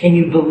faith and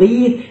you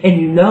believe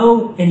and you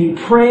know and you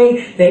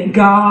pray that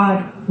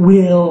God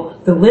will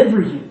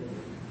deliver you.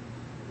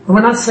 And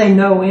when I say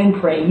know and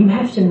pray, you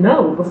have to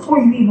know before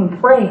you even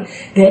pray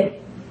that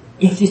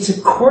if it's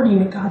according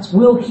to God's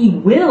will, He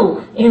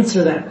will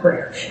answer that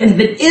prayer. And if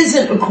it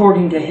isn't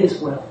according to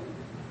His will,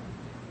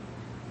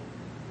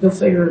 He'll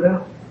figure it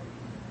out.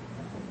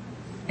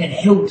 And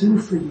He'll do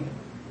for you.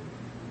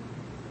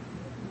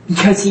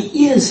 Because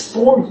He is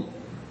for you.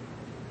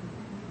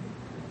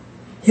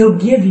 He'll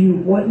give you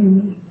what you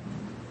need,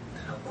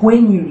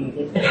 when you need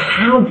it, and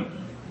how you need it.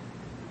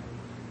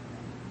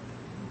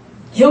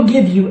 He'll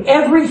give you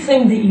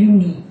everything that you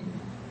need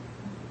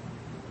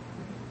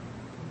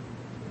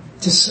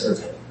to serve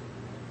Him,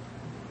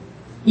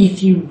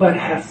 if you but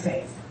have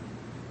faith.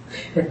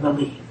 and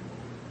believe.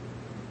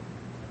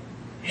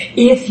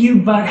 If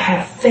you but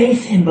have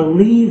faith and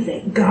believe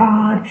that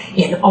God,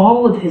 in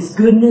all of His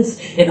goodness,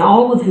 in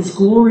all of His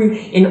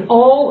glory, in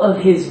all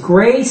of His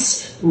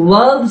grace,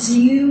 loves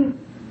you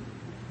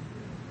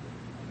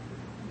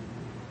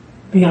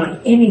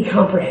beyond any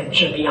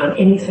comprehension, beyond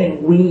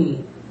anything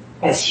we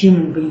as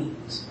human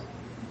beings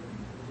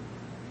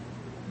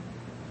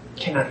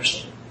can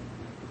understand.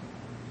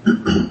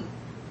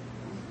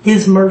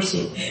 His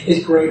mercy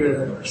is greater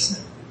than our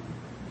sin.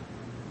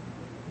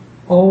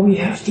 All we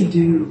have to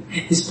do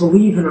is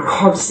believe in our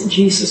hearts that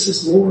Jesus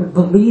is Lord.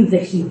 Believe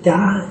that He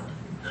died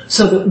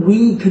so that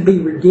we could be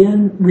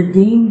redeemed.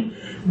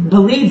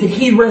 Believe that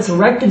He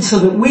resurrected so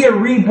that we are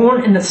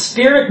reborn in the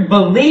Spirit.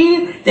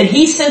 Believe that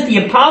He sent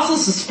the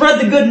apostles to spread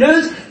the good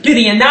news to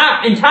the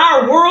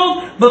entire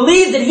world.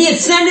 Believe that He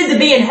ascended to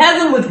be in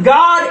heaven with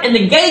God, and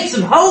the gates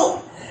of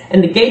hope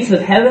and the gates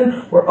of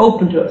heaven were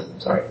open to us.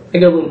 Sorry, I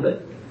get a little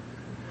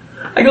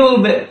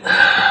bit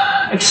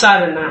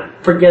excited and I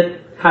forget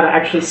how to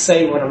actually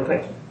say what I'm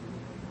thinking.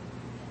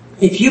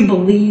 If you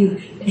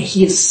believe that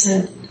He is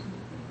sent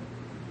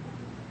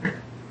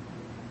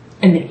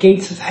and the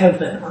gates of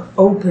heaven are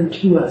open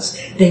to us,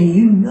 then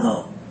you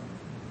know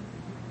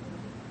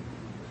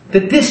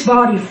that this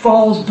body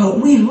falls, but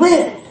we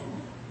live.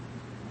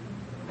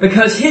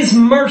 Because His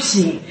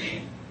mercy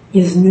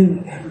is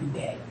new every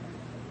day.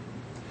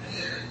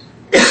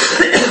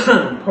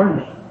 Pardon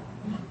me.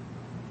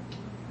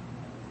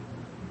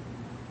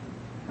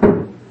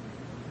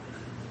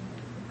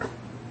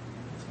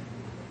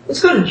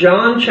 Let's go to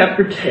John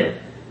chapter 10.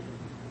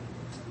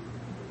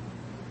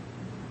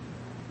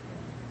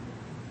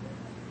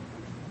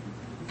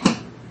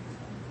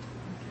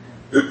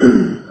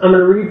 I'm going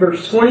to read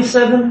verse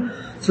 27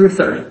 through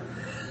 30.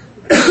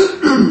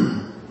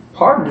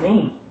 Pardon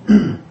me.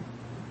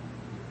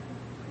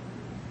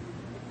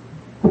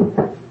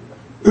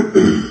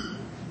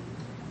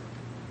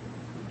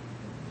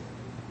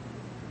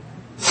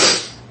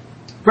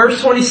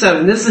 Verse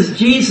 27, this is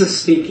Jesus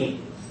speaking.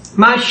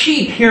 My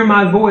sheep hear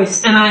my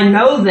voice, and I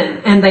know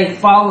them, and they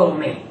follow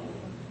me.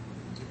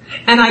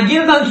 And I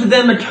give unto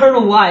them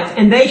eternal life,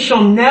 and they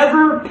shall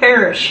never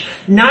perish,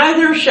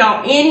 neither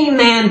shall any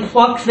man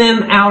pluck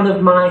them out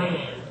of my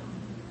hand.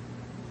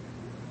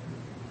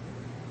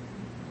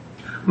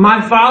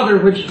 My Father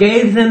which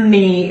gave them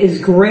me is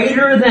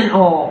greater than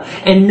all,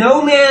 and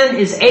no man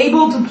is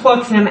able to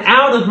pluck them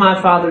out of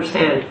my Father's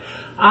hand.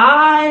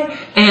 I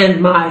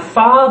and my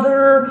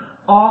Father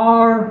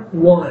are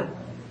one.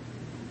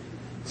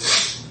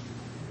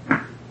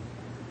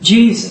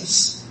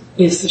 Jesus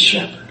is the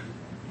shepherd,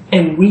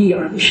 and we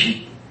are the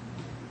sheep.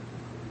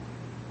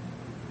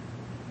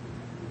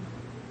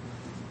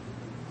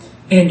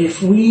 And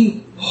if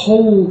we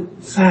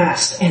hold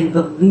fast and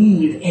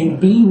believe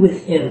and be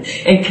with Him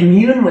and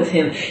commune with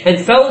Him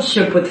and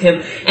fellowship with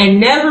Him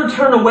and never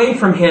turn away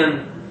from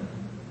Him,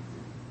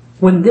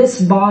 when this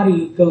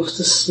body goes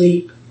to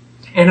sleep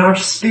and our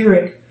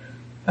spirit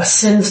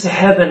ascends to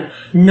heaven,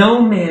 no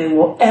one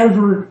will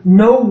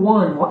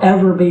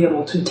ever be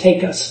able to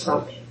take us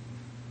from Him.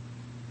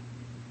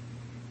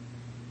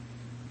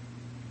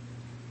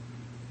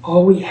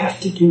 All we have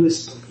to do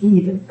is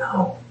believe and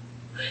know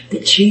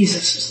that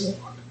Jesus is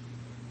Lord.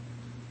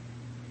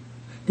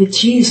 That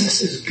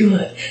Jesus is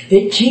good.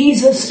 That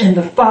Jesus and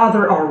the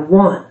Father are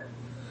one.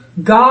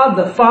 God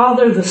the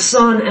Father, the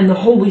Son, and the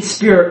Holy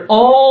Spirit,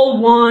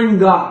 all one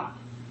God.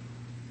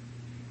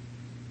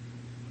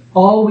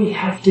 All we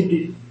have to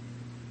do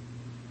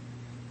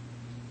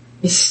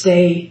is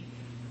stay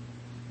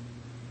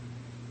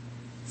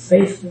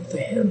faithful to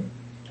Him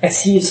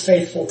as He is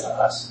faithful to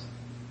us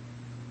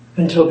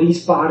until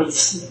these bodies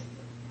sleep,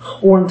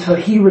 or until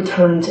He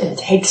returns and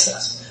takes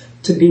us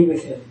to be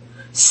with Him.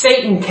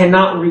 Satan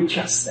cannot reach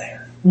us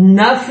there.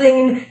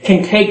 Nothing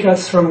can take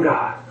us from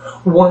God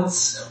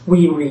once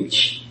we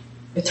reach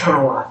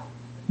eternal life.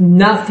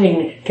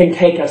 Nothing can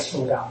take us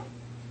from God.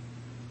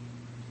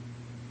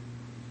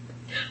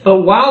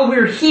 But while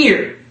we're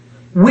here,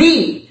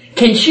 we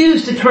can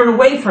choose to turn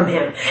away from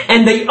Him.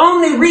 And the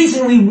only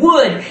reason we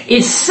would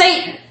is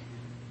Satan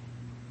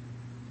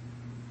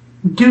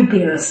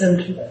duping us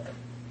into it.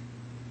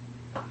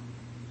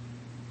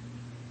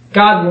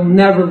 God will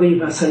never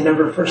leave us and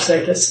never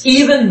forsake us.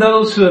 Even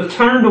those who have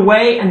turned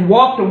away and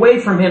walked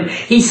away from Him,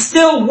 He's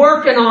still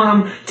working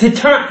on them to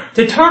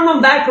turn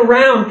them back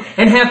around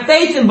and have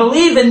faith and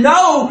believe and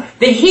know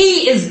that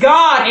He is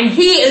God and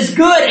He is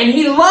good and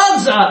He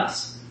loves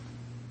us.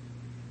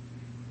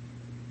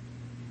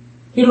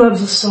 He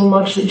loves us so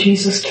much that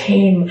Jesus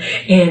came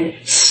and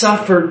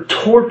suffered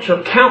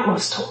torture,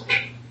 countless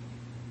torture,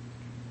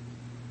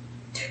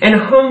 and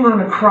hung on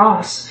a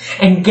cross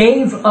and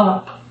gave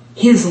up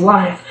His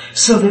life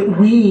so that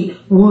we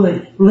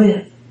would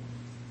live.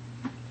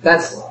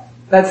 That's love.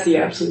 That's the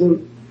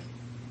absolute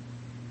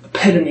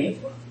epitome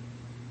of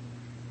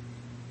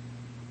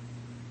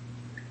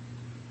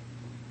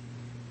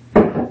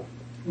love.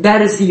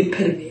 That is the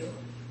epitome of love.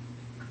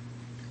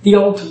 The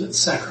ultimate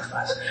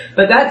sacrifice.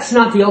 But that's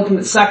not the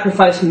ultimate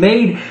sacrifice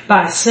made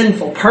by a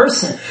sinful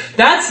person.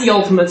 That's the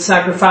ultimate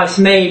sacrifice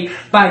made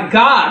by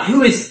God,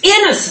 who is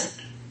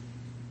innocent,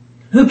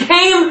 who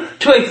came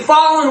to a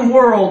fallen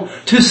world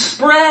to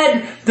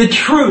spread the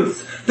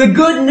truth, the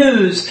good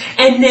news,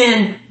 and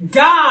then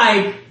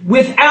died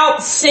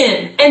without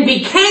sin and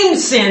became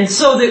sin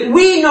so that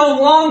we no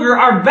longer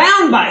are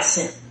bound by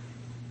sin.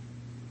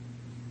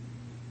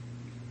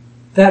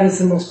 That is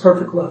the most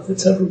perfect love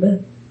that's ever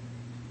been.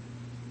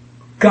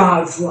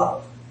 God's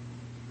love.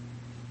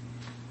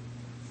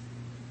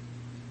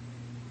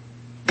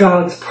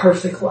 God's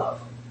perfect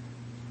love.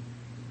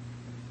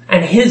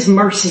 And His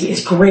mercy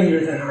is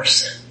greater than our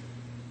sin.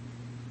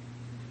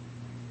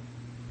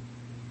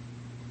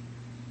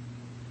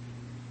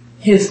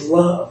 His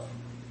love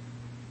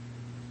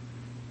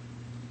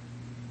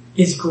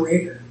is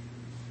greater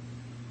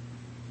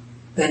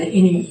than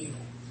any evil.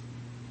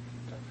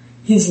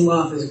 His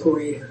love is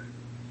greater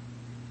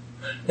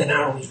than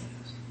our weakness.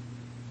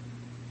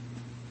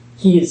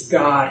 He is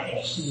God and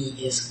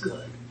He is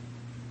good.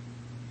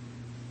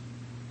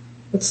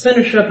 Let's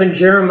finish up in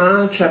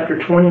Jeremiah chapter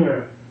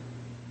 29.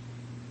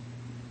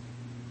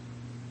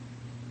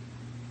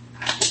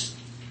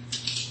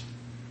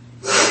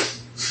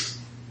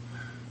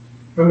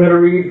 I'm going to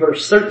read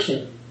verse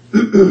 13.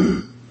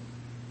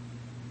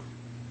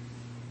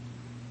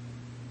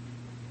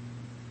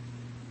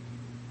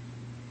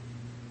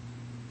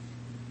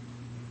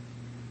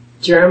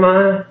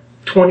 Jeremiah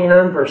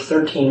 29 verse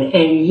 13.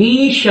 And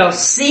ye shall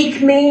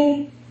seek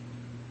me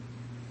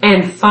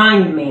and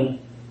find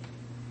me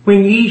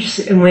when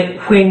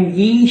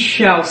ye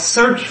shall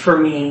search for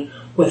me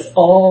with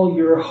all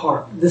your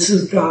heart. This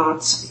is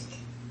God speaking.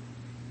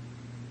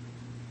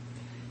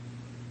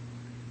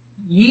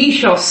 Ye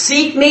shall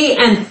seek me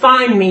and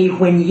find me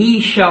when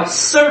ye shall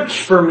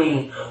search for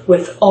me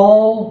with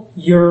all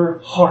your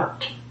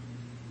heart.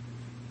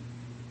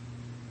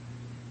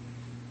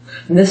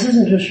 And this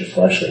isn't just your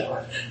fleshly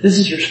heart. This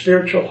is your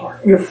spiritual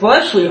heart. Your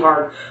fleshly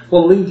heart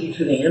will lead you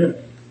to the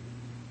enemy.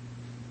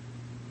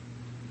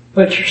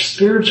 But your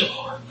spiritual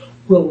heart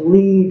will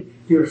lead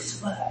your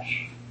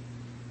flesh.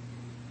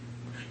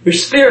 Your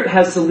spirit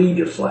has to lead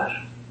your flesh,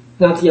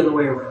 not the other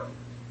way around.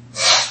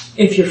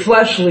 If your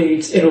flesh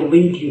leads, it'll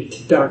lead you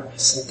to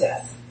darkness and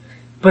death.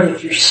 But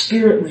if your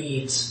spirit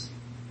leads,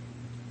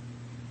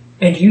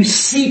 and you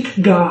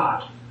seek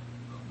God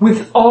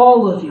with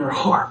all of your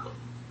heart,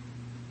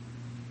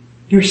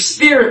 your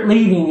spirit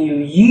leading you,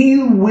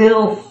 you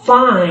will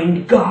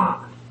find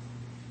God.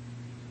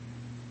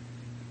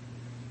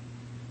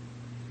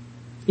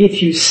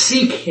 If you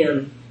seek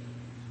Him,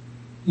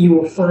 you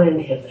will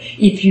find Him.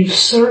 If you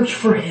search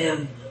for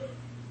Him,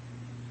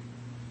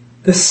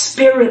 the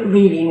Spirit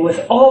leading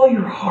with all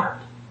your heart,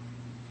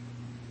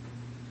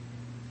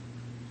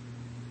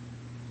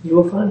 you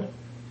will find Him.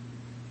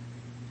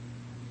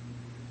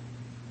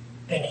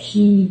 And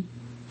He's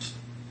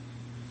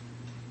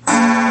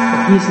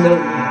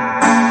known you.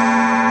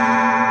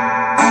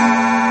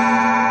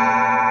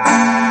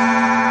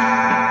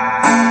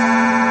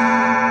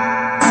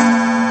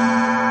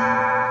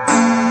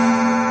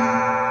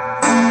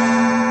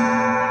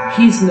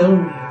 He's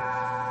known you.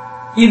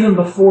 Even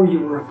before you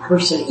were a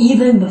person,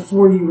 even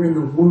before you were in the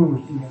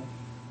womb, He knew.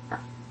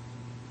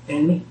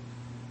 And me.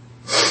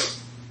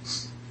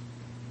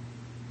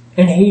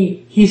 And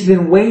He's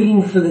been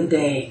waiting for the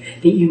day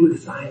that you would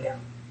find Him.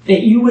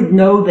 That you would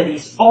know that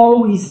He's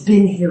always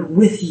been here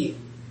with you.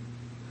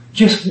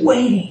 Just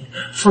waiting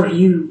for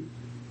you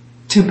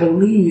to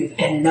believe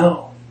and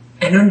know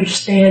and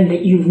understand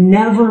that you've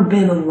never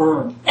been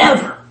alone.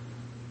 Ever.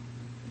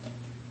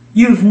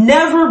 You've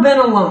never been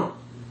alone.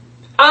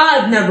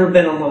 I've never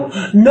been alone.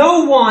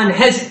 No one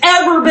has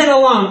ever been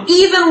alone.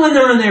 Even when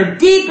they're in their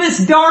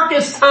deepest,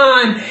 darkest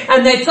time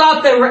and they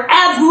thought they were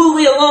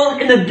absolutely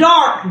alone in the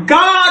dark,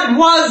 God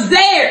was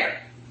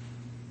there.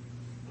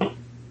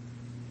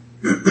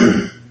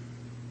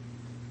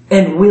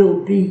 And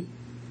will be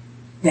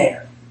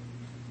there.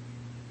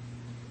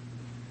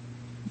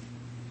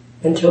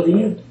 Until the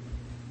end.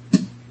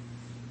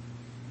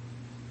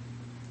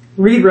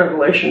 Read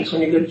Revelations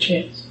when you get a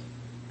chance.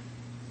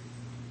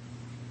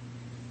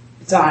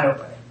 It's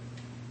eye-opening.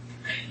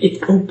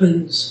 It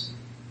opens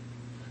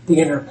the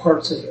inner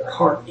parts of your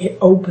heart. It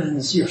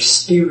opens your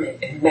spirit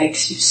and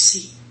makes you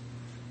see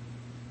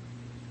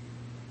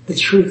the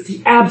truth,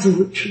 the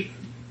absolute truth.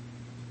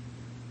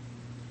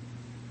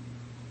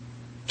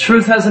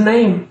 Truth has a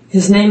name.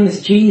 His name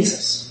is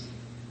Jesus.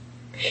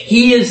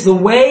 He is the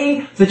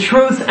way, the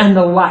truth, and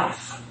the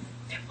life.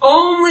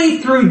 Only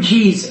through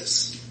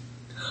Jesus.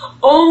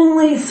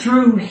 Only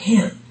through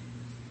Him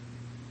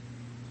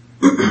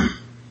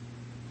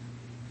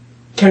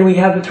can we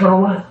have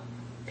eternal life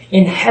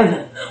in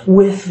heaven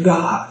with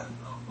God.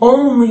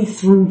 Only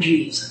through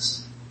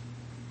Jesus.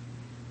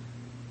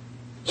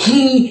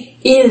 He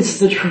is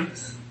the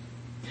truth.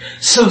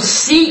 So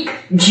seek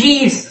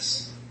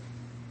Jesus.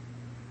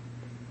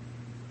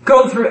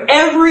 Go through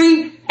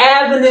every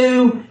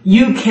avenue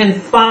you can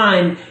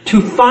find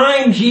to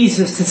find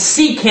Jesus, to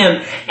seek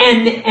Him,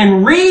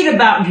 and read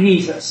about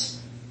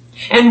Jesus,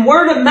 and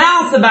word of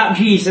mouth about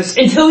Jesus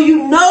until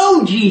you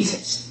know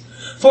Jesus.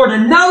 For to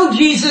know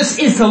Jesus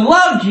is to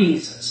love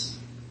Jesus.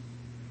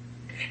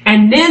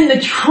 And then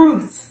the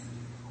truth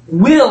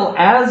will,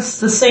 as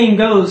the saying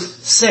goes,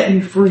 set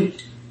you free.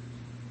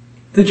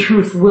 The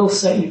truth will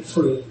set you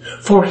free.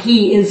 For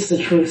He is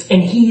the truth,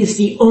 and He is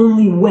the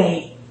only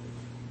way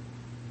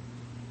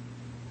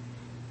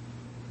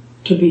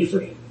to be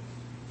free.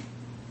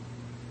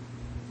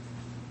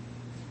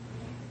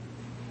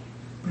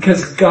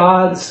 Because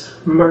God's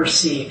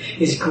mercy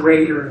is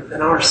greater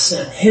than our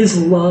sin. His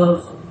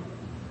love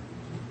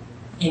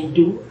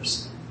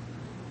endures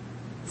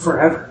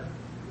forever.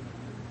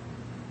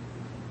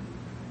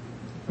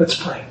 Let's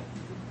pray.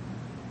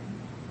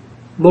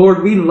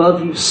 Lord, we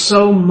love you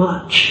so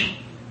much.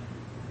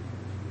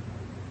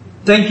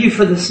 Thank you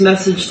for this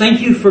message.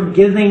 Thank you for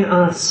giving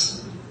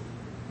us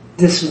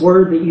this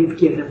word that you've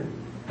given.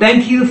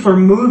 Thank you for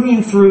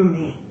moving through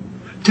me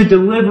to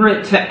deliver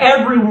it to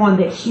everyone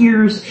that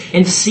hears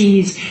and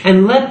sees,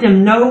 and let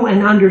them know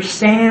and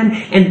understand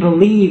and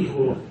believe,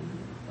 Lord.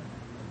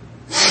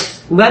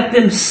 Let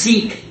them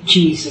seek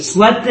Jesus.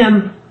 Let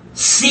them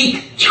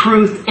seek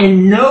truth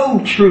and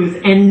know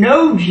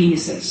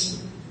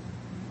Jesus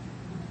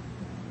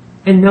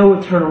and know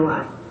eternal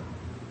life.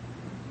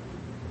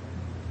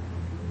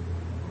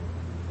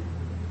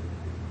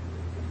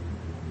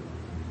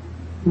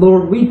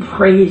 Lord, we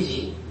praise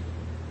you.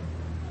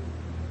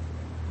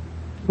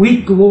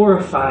 We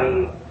glorify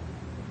you.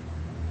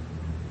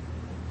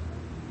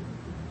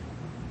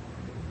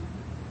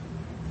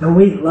 And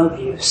we love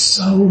you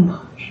so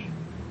much.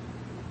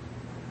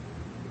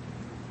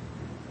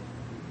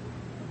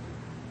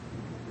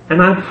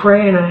 And I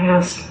pray and I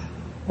ask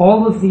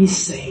all of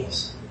these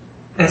things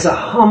as a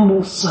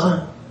humble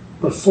son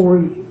before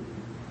you.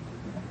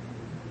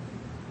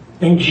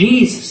 In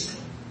Jesus'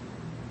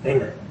 name.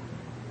 Amen.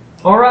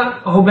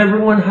 Alright, I hope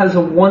everyone has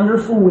a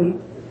wonderful week.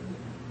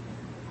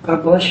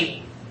 God bless you.